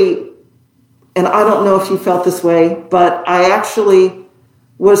actually, and I don't know if you felt this way, but I actually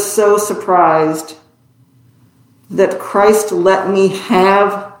was so surprised that Christ let me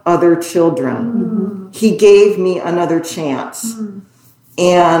have other children. He gave me another chance.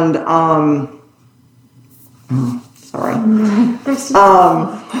 And,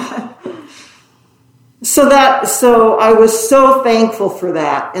 So I was so thankful for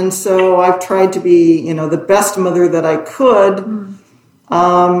that. And so I've tried to be, the best mother that I could.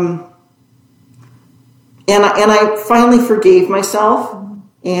 And I finally forgave myself.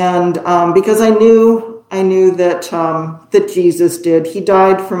 And because I knew that Jesus did. He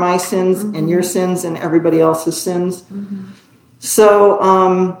died for my sins and your sins and everybody else's sins. So,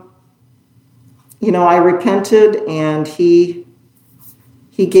 I repented, and he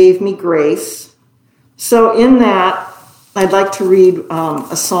gave me grace. So in that, I'd like to read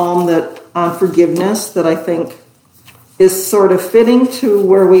a psalm on forgiveness that I think is sort of fitting to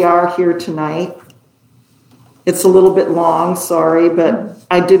where we are here tonight. It's a little bit long, sorry, but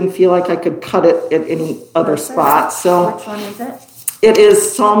I didn't feel like I could cut it at any other spot. So which one is it? It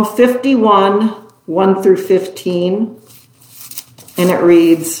is Psalm 51, 1 through 15, and it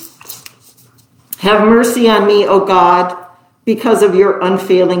reads, "Have mercy on me, O God, because of your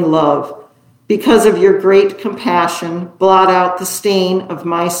unfailing love. Because of your great compassion, blot out the stain of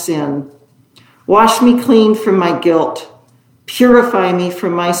my sin. Wash me clean from my guilt. Purify me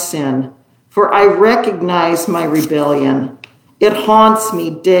from my sin. For I recognize my rebellion. It haunts me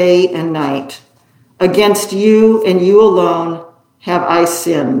day and night. Against you and you alone have I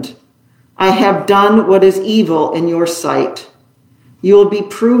sinned. I have done what is evil in your sight. You will be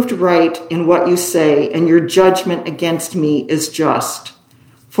proved right in what you say, and your judgment against me is just.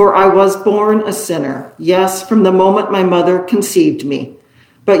 For I was born a sinner, yes, from the moment my mother conceived me.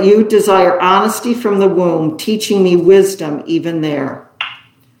 But you desire honesty from the womb, teaching me wisdom even there.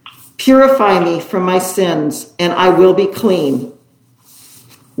 Purify me from my sins, and I will be clean.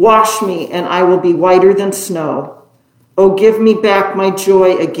 Wash me, and I will be whiter than snow. Oh, give me back my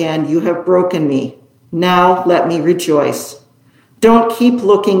joy again. You have broken me. Now let me rejoice. Don't keep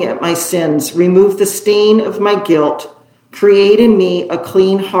looking at my sins. Remove the stain of my guilt. Create in me a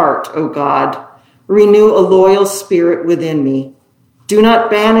clean heart, O God. Renew a loyal spirit within me. Do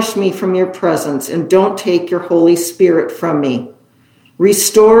not banish me from your presence, and don't take your Holy Spirit from me.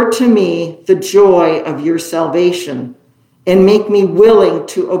 Restore to me the joy of your salvation, and make me willing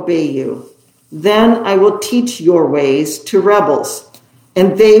to obey you. Then I will teach your ways to rebels,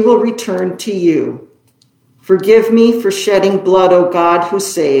 and they will return to you. Forgive me for shedding blood, O God, who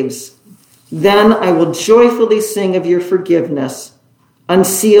saves. Then I will joyfully sing of your forgiveness.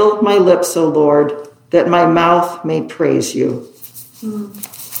 Unseal my lips, O Lord, that my mouth may praise you."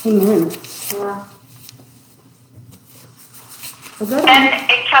 Amen. Yeah. And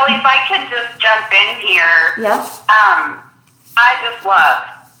Kelly, if I could just jump in here. Yes. I just love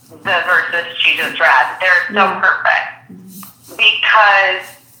the verses she just read. They're so perfect. Because,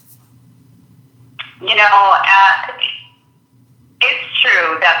 it's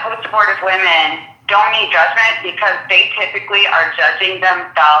true that post-abortive women don't need judgment because they typically are judging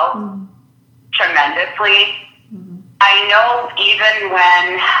themselves tremendously. I know even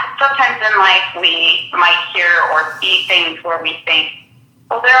when sometimes in life we might hear or see things where we think,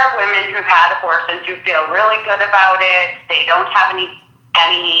 well, there are women who've had abortions who feel really good about it. They don't have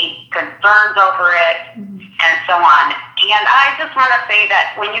any concerns over it, and so on. And I just want to say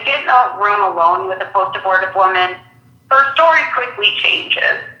that when you get in a room alone with a post-abortive woman, her story quickly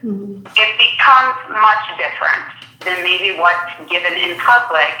changes. Mm-hmm. It becomes much different than maybe what's given in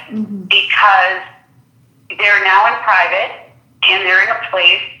public because they're now in private and they're in a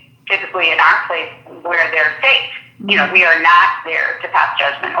place, typically in our place, where they're safe. You know, we are not there to pass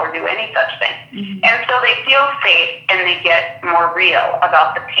judgment or do any such thing. And so they feel safe and they get more real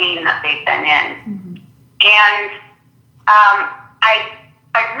about the pain that they've been in. And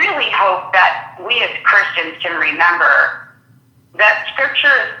I really hope that we as Christians can remember that Scripture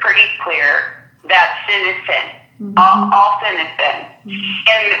is pretty clear that sin is sin. All sin is sin.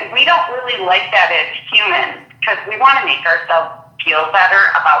 And we don't really like that as humans because we want to make ourselves feel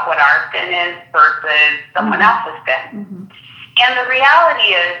better about what our sin is versus someone else's sin. And the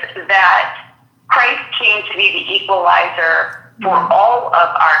reality is that Christ came to be the equalizer for all of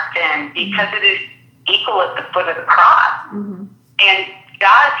our sin because it is equal at the foot of the cross. And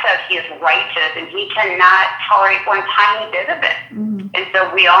God says he is righteous and he cannot tolerate one tiny bit of it. And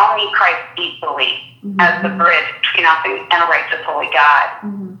so we all need Christ equally as the bridge between us and a righteous holy God.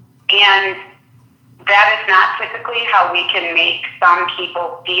 And that is not typically how we can make some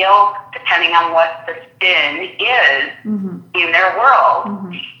people feel, depending on what the sin is in their world.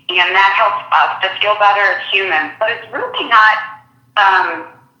 And that helps us to feel better as humans. But it's really not,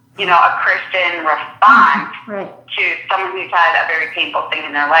 a Christian response to someone who's had a very painful thing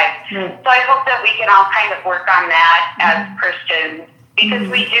in their life. So I hope that we can all kind of work on that as Christians. Because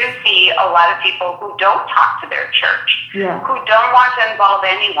we do see a lot of people who don't talk to their church, who don't want to involve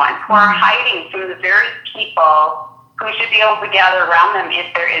anyone, who are hiding from the very people who should be able to gather around them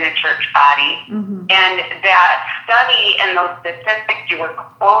if they're in a church body. And that study and those statistics you were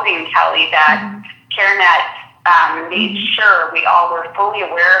quoting, Kelly, that CareNet made sure we all were fully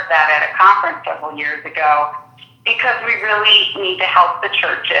aware of that at a conference several years ago, because we really need to help the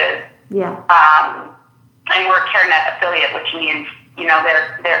churches. And we're a CareNet affiliate, which means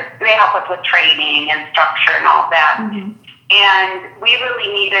they help us with training and structure and all that. And we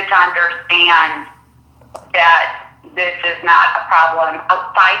really needed to understand that this is not a problem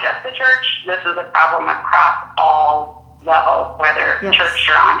outside of the church. This is a problem across all levels, whether church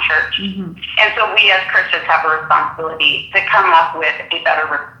or on-church. And so we as Christians have a responsibility to come up with a better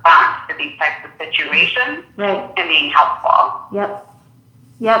response to these types of situations and being helpful.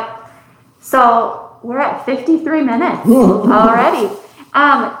 Yep. So we're at 53 minutes already.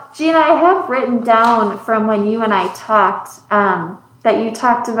 Gina, I have written down from when you and I talked that you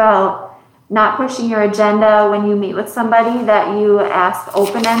talked about not pushing your agenda when you meet with somebody, that you ask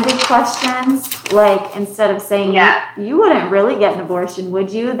open-ended questions. Like, instead of saying, you wouldn't really get an abortion, would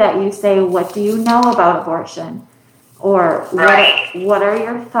you? That you say, what do you know about abortion? Or what are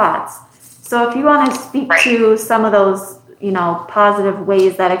your thoughts? So if you want to speak to some of those, positive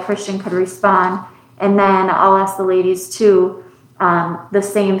ways that a Christian could respond, and then I'll ask the ladies too, the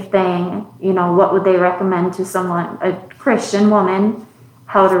same thing, what would they recommend to someone, a Christian woman,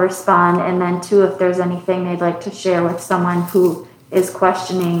 how to respond, and then too, if there's anything they'd like to share with someone who is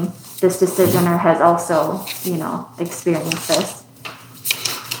questioning this decision or has also, experienced this.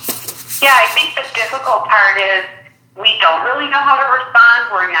 Yeah, I think the difficult part is we don't really know how to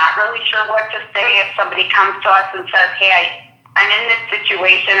respond. We're not really sure what to say if somebody comes to us and says, hey, I'm in this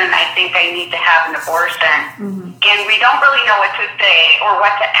situation and I think I need to have an abortion. And we don't really know what to say or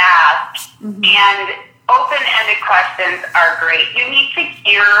what to ask. And open-ended questions are great. You need to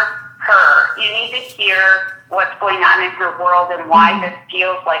hear her. You need to hear what's going on in her world and why this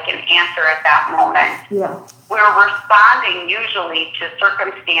feels like an answer at that moment. We're responding usually to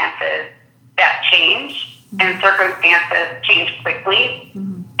circumstances that change, and circumstances change quickly,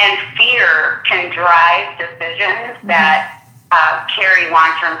 and fear can drive decisions that carry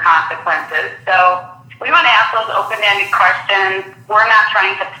long-term consequences. So we want to ask those open-ended questions. We're not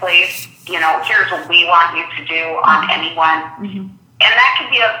trying to place, here's what we want you to do on anyone. And that can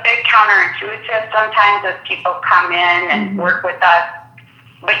be a bit counterintuitive sometimes as people come in and work with us.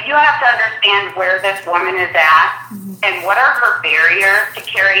 But you have to understand where this woman is at and what are her barriers to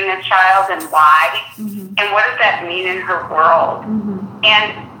carrying a child and why, and what does that mean in her world.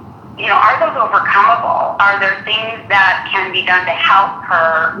 And, are those overcomable? Are there things that can be done to help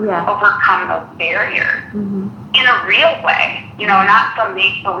her overcome those barriers in a real way? Not some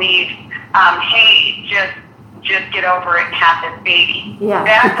make-believe, hey, just get over it and have this baby.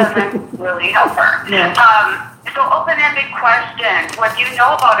 That doesn't really help her. So open-ended questions. What do you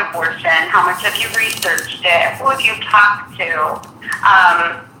know about abortion? How much have you researched it? Who have you talked to?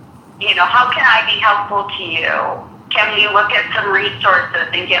 How can I be helpful to you? Can we look at some resources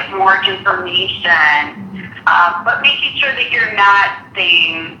and get more information? But making sure that you're not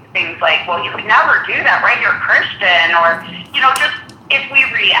saying things like, well, you would never do that, right? You're a Christian. Or, just if we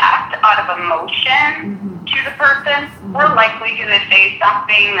react out of emotion to the person, we're likely going to say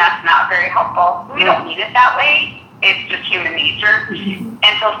something that's not very helpful. We don't need it that way. It's just human nature.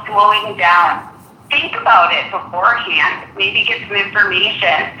 And so slowing down, think about it beforehand, maybe get some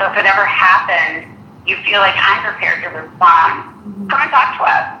information. So if it ever happens, you feel like I'm prepared to respond. Come and talk to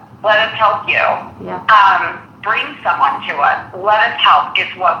us. Let us help you. Yeah. Bring someone to us. Let us help.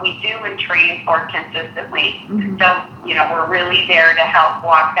 It's what we do and train for consistently. So, we're really there to help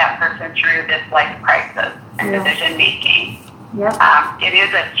walk that person through this life crisis and decision making. It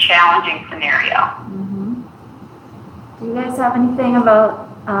is a challenging scenario. Do you guys have anything about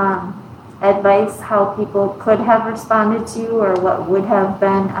advice, how people could have responded to you, or what would have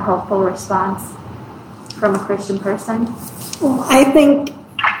been a helpful response from a Christian person? Well, I think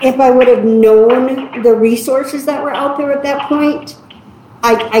if I would have known the resources that were out there at that point,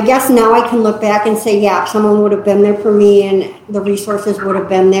 I guess now I can look back and say, yeah, someone would have been there for me and the resources would have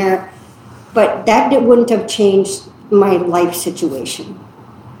been there. But that wouldn't have changed my life situation.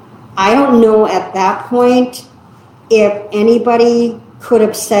 I don't know at that point if anybody could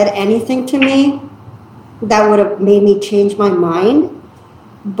have said anything to me that would have made me change my mind.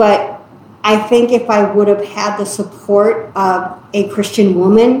 But I think if I would have had the support of a Christian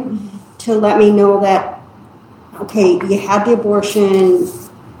woman to let me know that, okay, you had the abortion,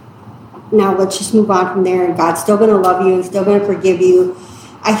 now let's just move on from there, and God's still going to love you, still going to forgive you,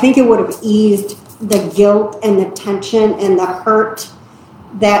 I think it would have eased the guilt and the tension and the hurt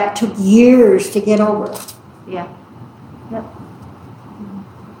that took years to get over. Yeah. Yep.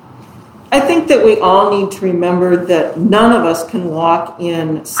 I think that we all need to remember that none of us can walk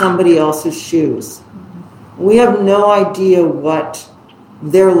in somebody else's shoes. We have no idea what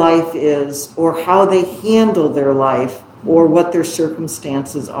their life is or how they handle their life or what their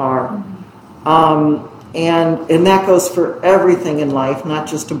circumstances are. And that goes for everything in life, not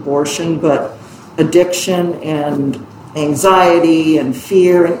just abortion, but addiction and anxiety and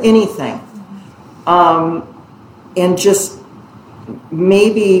fear and anything. And just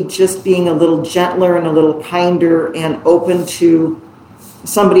maybe just being a little gentler and a little kinder and open to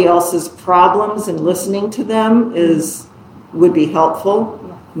somebody else's problems and listening to them would be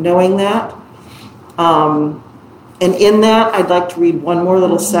helpful, knowing that. And in that, I'd like to read one more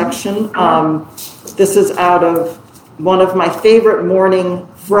little section. This is out of one of my favorite morning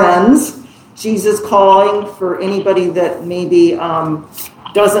friends, Jesus Calling, for anybody that maybe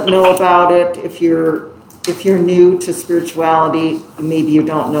doesn't know about it. If you're new to spirituality, maybe you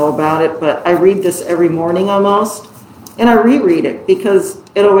don't know about it, but I read this every morning almost, and I reread it because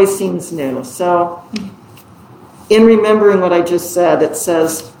it always seems new. So in remembering what I just said, it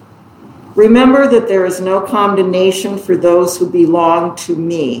says, "Remember that there is no condemnation for those who belong to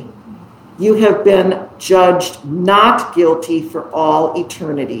me. You have been judged not guilty for all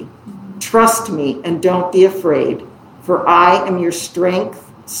eternity. Trust me and don't be afraid, for I am your strength,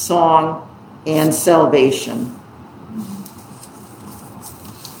 song, and salvation."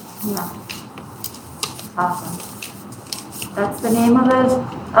 Yeah. Awesome. That's the name of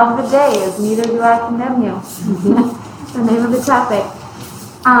the day, is Neither Do I Condemn You. The name of the topic.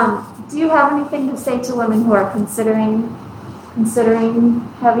 Do you have anything to say to women who are considering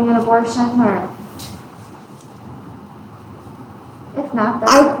having an abortion, or if not,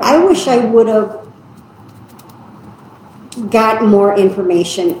 that's okay. I wish I would have got more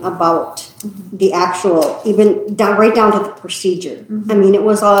information about the actual, even right down to the procedure. I mean, it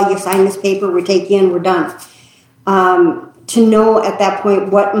was all, you sign this paper, we take you in, we're done. To know at that point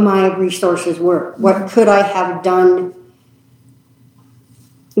what my resources were. What could I have done?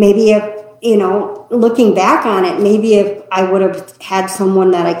 Maybe if, looking back on it, maybe if I would have had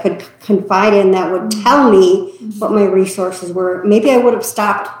someone that I could confide in that would tell me what my resources were, maybe I would have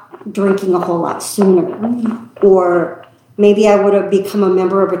stopped drinking a whole lot sooner. Or maybe I would have become a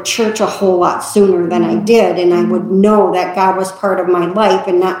member of a church a whole lot sooner than I did, and I would know that God was part of my life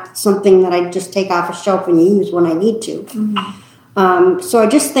and not something that I just take off a shelf and use when I need to. So I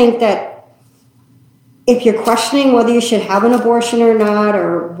just think that if you're questioning whether you should have an abortion or not,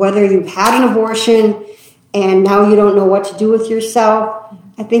 or whether you've had an abortion and now you don't know what to do with yourself,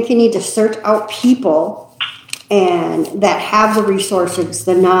 I think you need to search out people and that have the resources,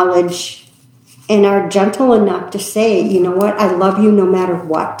 the knowledge, and are gentle enough to say, you know what, I love you no matter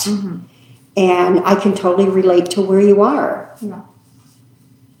what. And I can totally relate to where you are.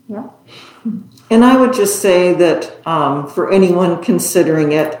 Yeah. And I would just say that for anyone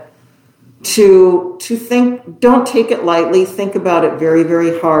considering it, to think, don't take it lightly, think about it very,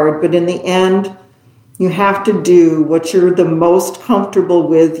 very hard, but in the end, you have to do what you're the most comfortable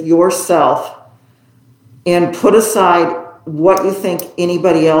with yourself and put aside what you think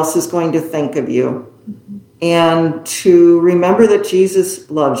anybody else is going to think of you. Mm-hmm. And to remember that Jesus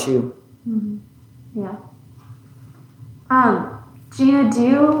loves you. Mm-hmm. Yeah. Gina,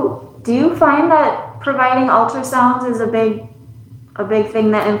 do you find that providing ultrasounds is a big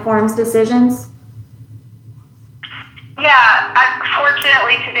thing that informs decisions? Yeah,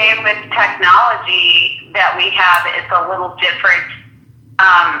 unfortunately today with technology that we have, it's a little different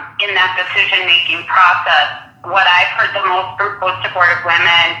in that decision-making process. What I've heard the most from post-abortive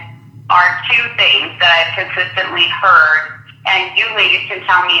women are two things that I've consistently heard, and you ladies can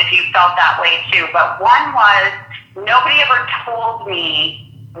tell me if you felt that way too, but one was, nobody ever told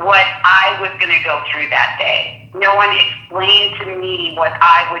me what I was going to go through that day. No one explained to me what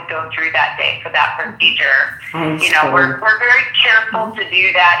I would go through that day for that procedure. You know, we're very careful to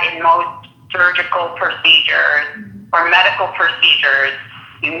do that in most surgical procedures or medical procedures.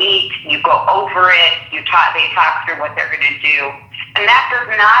 You meet, you go over it, they talk through what they're going to do. And that does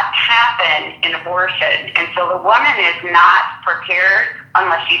not happen in abortion. And so the woman is not prepared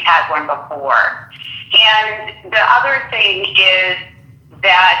unless she's had one before. And the other thing is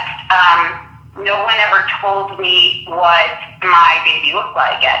that no one ever told me what my baby looked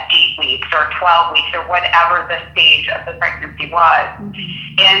like at 8 weeks or 12 weeks or whatever the stage of the pregnancy was. Mm-hmm.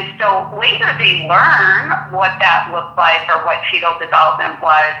 And so later they learn what that looked like or what fetal development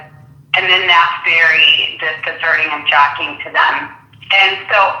was, and then that's very disconcerting and shocking to them. And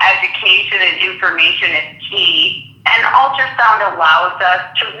so education and information is key, and ultrasound allows us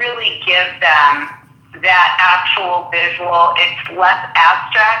to really give them that actual visual. It's less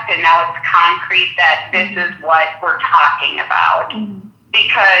abstract and now it's concrete that this is what we're talking about. Mm-hmm.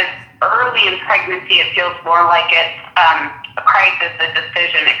 Because early in pregnancy it feels more like it's a crisis, a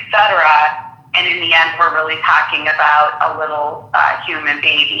decision, etc. And in the end we're really talking about a little human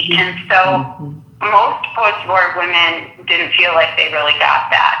baby. Mm-hmm. And so most post-abortive women didn't feel like they really got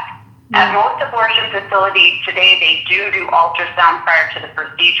that. Mm-hmm. At most abortion facilities today they do ultrasound prior to the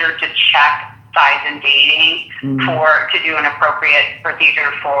procedure to check size and dating to do an appropriate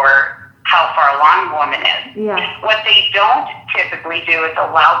procedure for how far along the woman is. Yeah. What they don't typically do is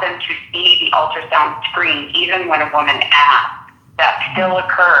allow them to see the ultrasound screen, even when a woman asks. That still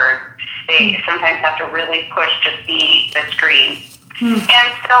occurs. They sometimes have to really push to see the screen. And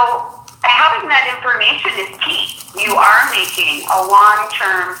so having that information is key. You are making a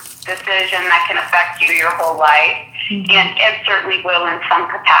long-term decision that can affect you your whole life, and certainly will in some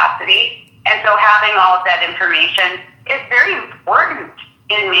capacity. And so having all of that information is very important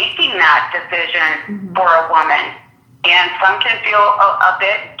in making that decision for a woman. And some can feel a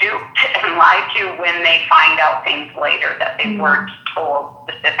bit duped and lied to when they find out things later that they weren't told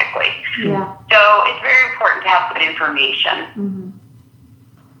specifically. Yeah. So it's very important to have good information.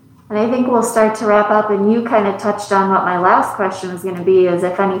 And I think we'll start to wrap up, and you kind of touched on what my last question was going to be, is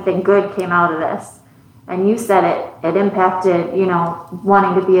if anything good came out of this. And you said it impacted,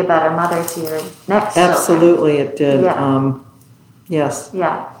 wanting to be a better mother to your next Absolutely, children. It did. Yeah. Yes.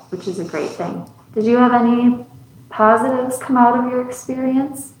 Yeah, which is a great thing. Did you have any positives come out of your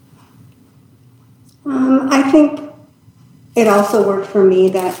experience? I think it also worked for me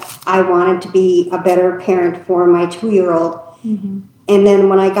that I wanted to be a better parent for my 2-year-old. And then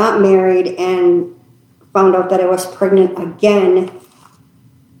when I got married and found out that I was pregnant again,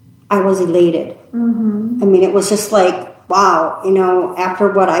 I was elated. I mean, it was just like, wow, after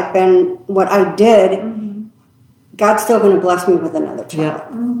what I did, God's still going to bless me with another child.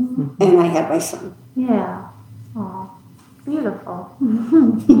 Yeah. And I had my son. Yeah. Oh, beautiful.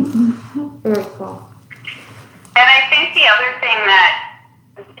 Very cool. And I think the other thing that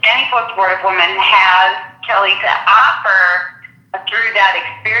any post-abortive woman has, Kelly, to offer through that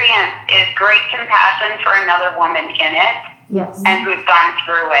experience is great compassion for another woman in it. Yes. And who's gone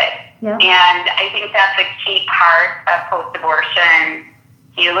through it. Yeah. And I think that's a key part of post-abortion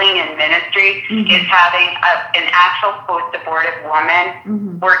healing and ministry is having an actual post-abortive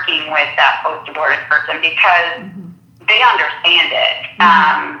woman working with that post-abortive person because they understand it.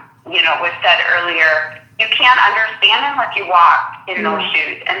 It was said earlier, you can't understand unless you walk in those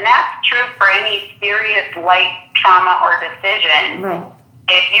shoes. And that's true for any serious life trauma or decision. Right.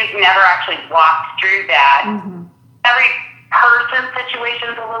 If you've never actually walked through that, every person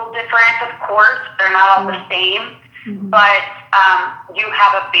situation is a little different, of course. They're not all the same. But you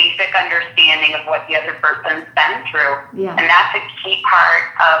have a basic understanding of what the other person's been through. Yeah. And that's a key part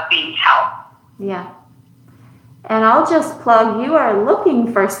of being helped. Yeah. And I'll just plug, you are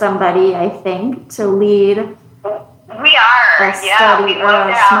looking for somebody, I think, to lead We are. a study or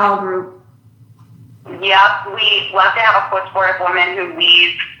a small group. Yep, we love to have a coach board of women who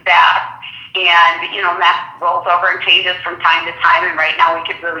leads that. And, that rolls over and changes from time to time. And right now we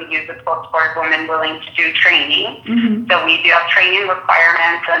could really use a coach board of women willing to do training. Mm-hmm. So we do have training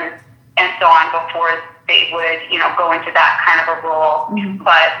requirements and so on before they would, go into that kind of a role. Mm-hmm.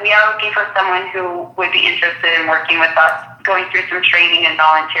 But we are looking for someone who would be interested in working with us, going through some training and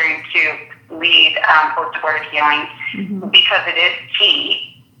volunteering to lead post-abortive healing, Mm-hmm. because it is key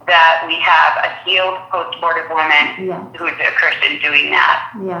that we have a healed post-abortive woman Yeah. who is a Christian doing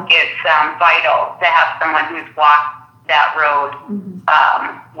that. Yeah. It's vital to have someone who's walked that road,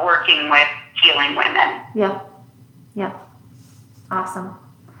 working with healing women. Yep. Awesome.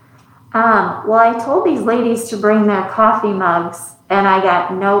 Well, I told these ladies to bring their coffee mugs, and I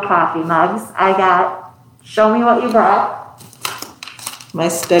got no coffee mugs. I got, show me what you brought. My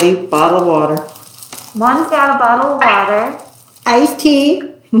steady bottle of water. One's got a bottle of water. Iced tea.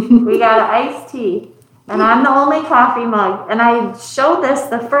 We got an iced tea. And I'm the only coffee mug. And I showed this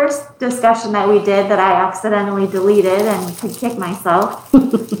the first discussion that we did that I accidentally deleted and could kick myself.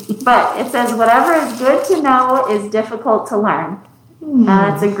 But it says, whatever is good to know is difficult to learn.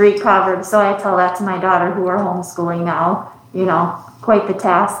 That's a Greek proverb. So I tell that to my daughter who are homeschooling now. Quite the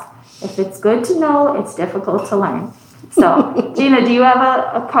task. If it's good to know, it's difficult to learn. So, Gina, do you have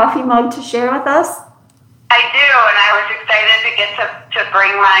a coffee mug to share with us? I do, and I was excited to get to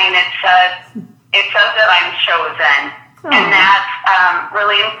bring mine. It says that I'm chosen, and that's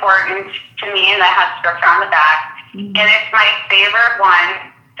really important to me, and that has scripture on the back. And it's my favorite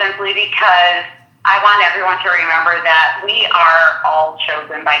one simply because I want everyone to remember that we are all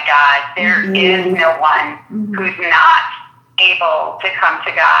chosen by God. There is no one who's not able to come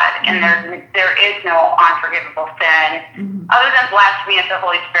to God, and there is no unforgivable sin other than blasphemy of the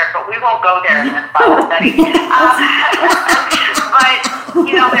Holy Spirit, but we won't go there in this Bible study. But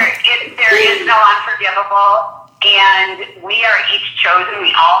there is no unforgivable, and we are each chosen.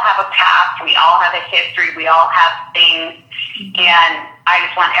 We all have a past, we all have a history, we all have things, and I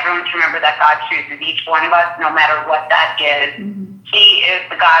just want everyone to remember that God chooses each one of us, no matter what that is. He is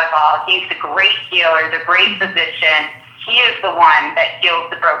the God of all. He's the great healer, the great physician. He is the one that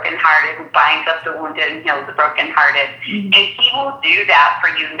heals the brokenhearted, who binds up the wounded and heals the brokenhearted. And he will do that for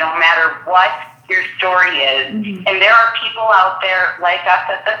you no matter what your story is. And there are people out there like us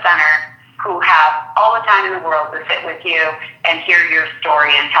at the center who have all the time in the world to sit with you and hear your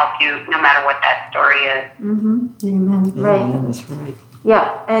story and help you no matter what that story is. Amen. Right. Yeah, that's right.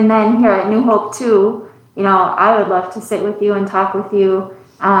 Yeah, and then here at New Hope too, I would love to sit with you and talk with you.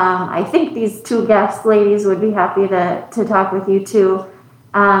 I think these two guest ladies would be happy to talk with you too.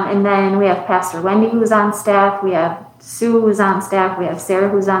 And then we have Pastor Wendy who's on staff. We have Sue who's on staff. We have Sarah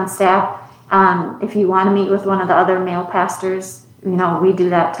who's on staff. If you want to meet with one of the other male pastors, we do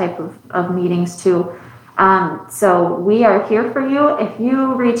that type of meetings too. So we are here for you. If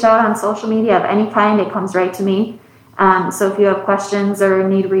you reach out on social media of any kind, it comes right to me. So if you have questions or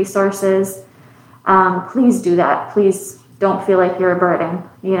need resources, please do that. Please don't feel like you're a burden.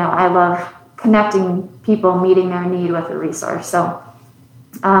 I love connecting people, meeting their need with a resource. So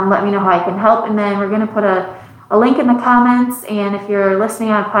let me know how I can help. And then we're going to put a link in the comments. And if you're listening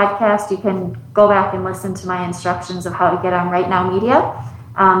on a podcast, you can go back and listen to my instructions of how to get on Right Now Media.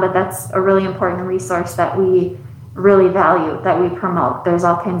 But that's a really important resource that we really value, that we promote. There's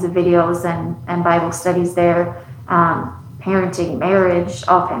all kinds of videos and Bible studies there, parenting, marriage,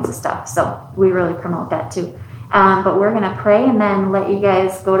 all kinds of stuff. So we really promote that too. But we're going to pray and then let you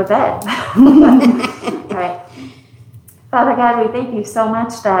guys go to bed. All right. Father God, we thank you so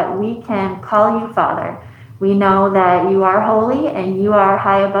much that we can call you Father. We know that you are holy and you are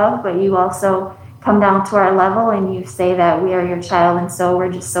high above, but you also come down to our level and you say that we are your child. And so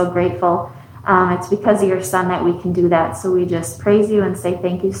we're just so grateful. It's because of your Son that we can do that. So we just praise you and say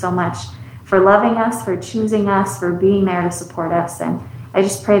thank you so much for loving us, for choosing us, for being there to support us. And I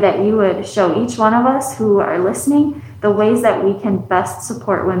just pray that you would show each one of us who are listening the ways that we can best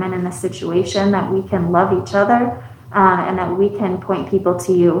support women in this situation, that we can love each other, and that we can point people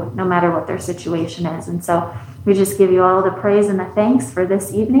to you no matter what their situation is. And so we just give you all the praise and the thanks for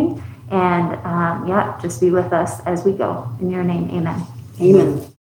this evening. And just be with us as we go. In your name, amen. Amen.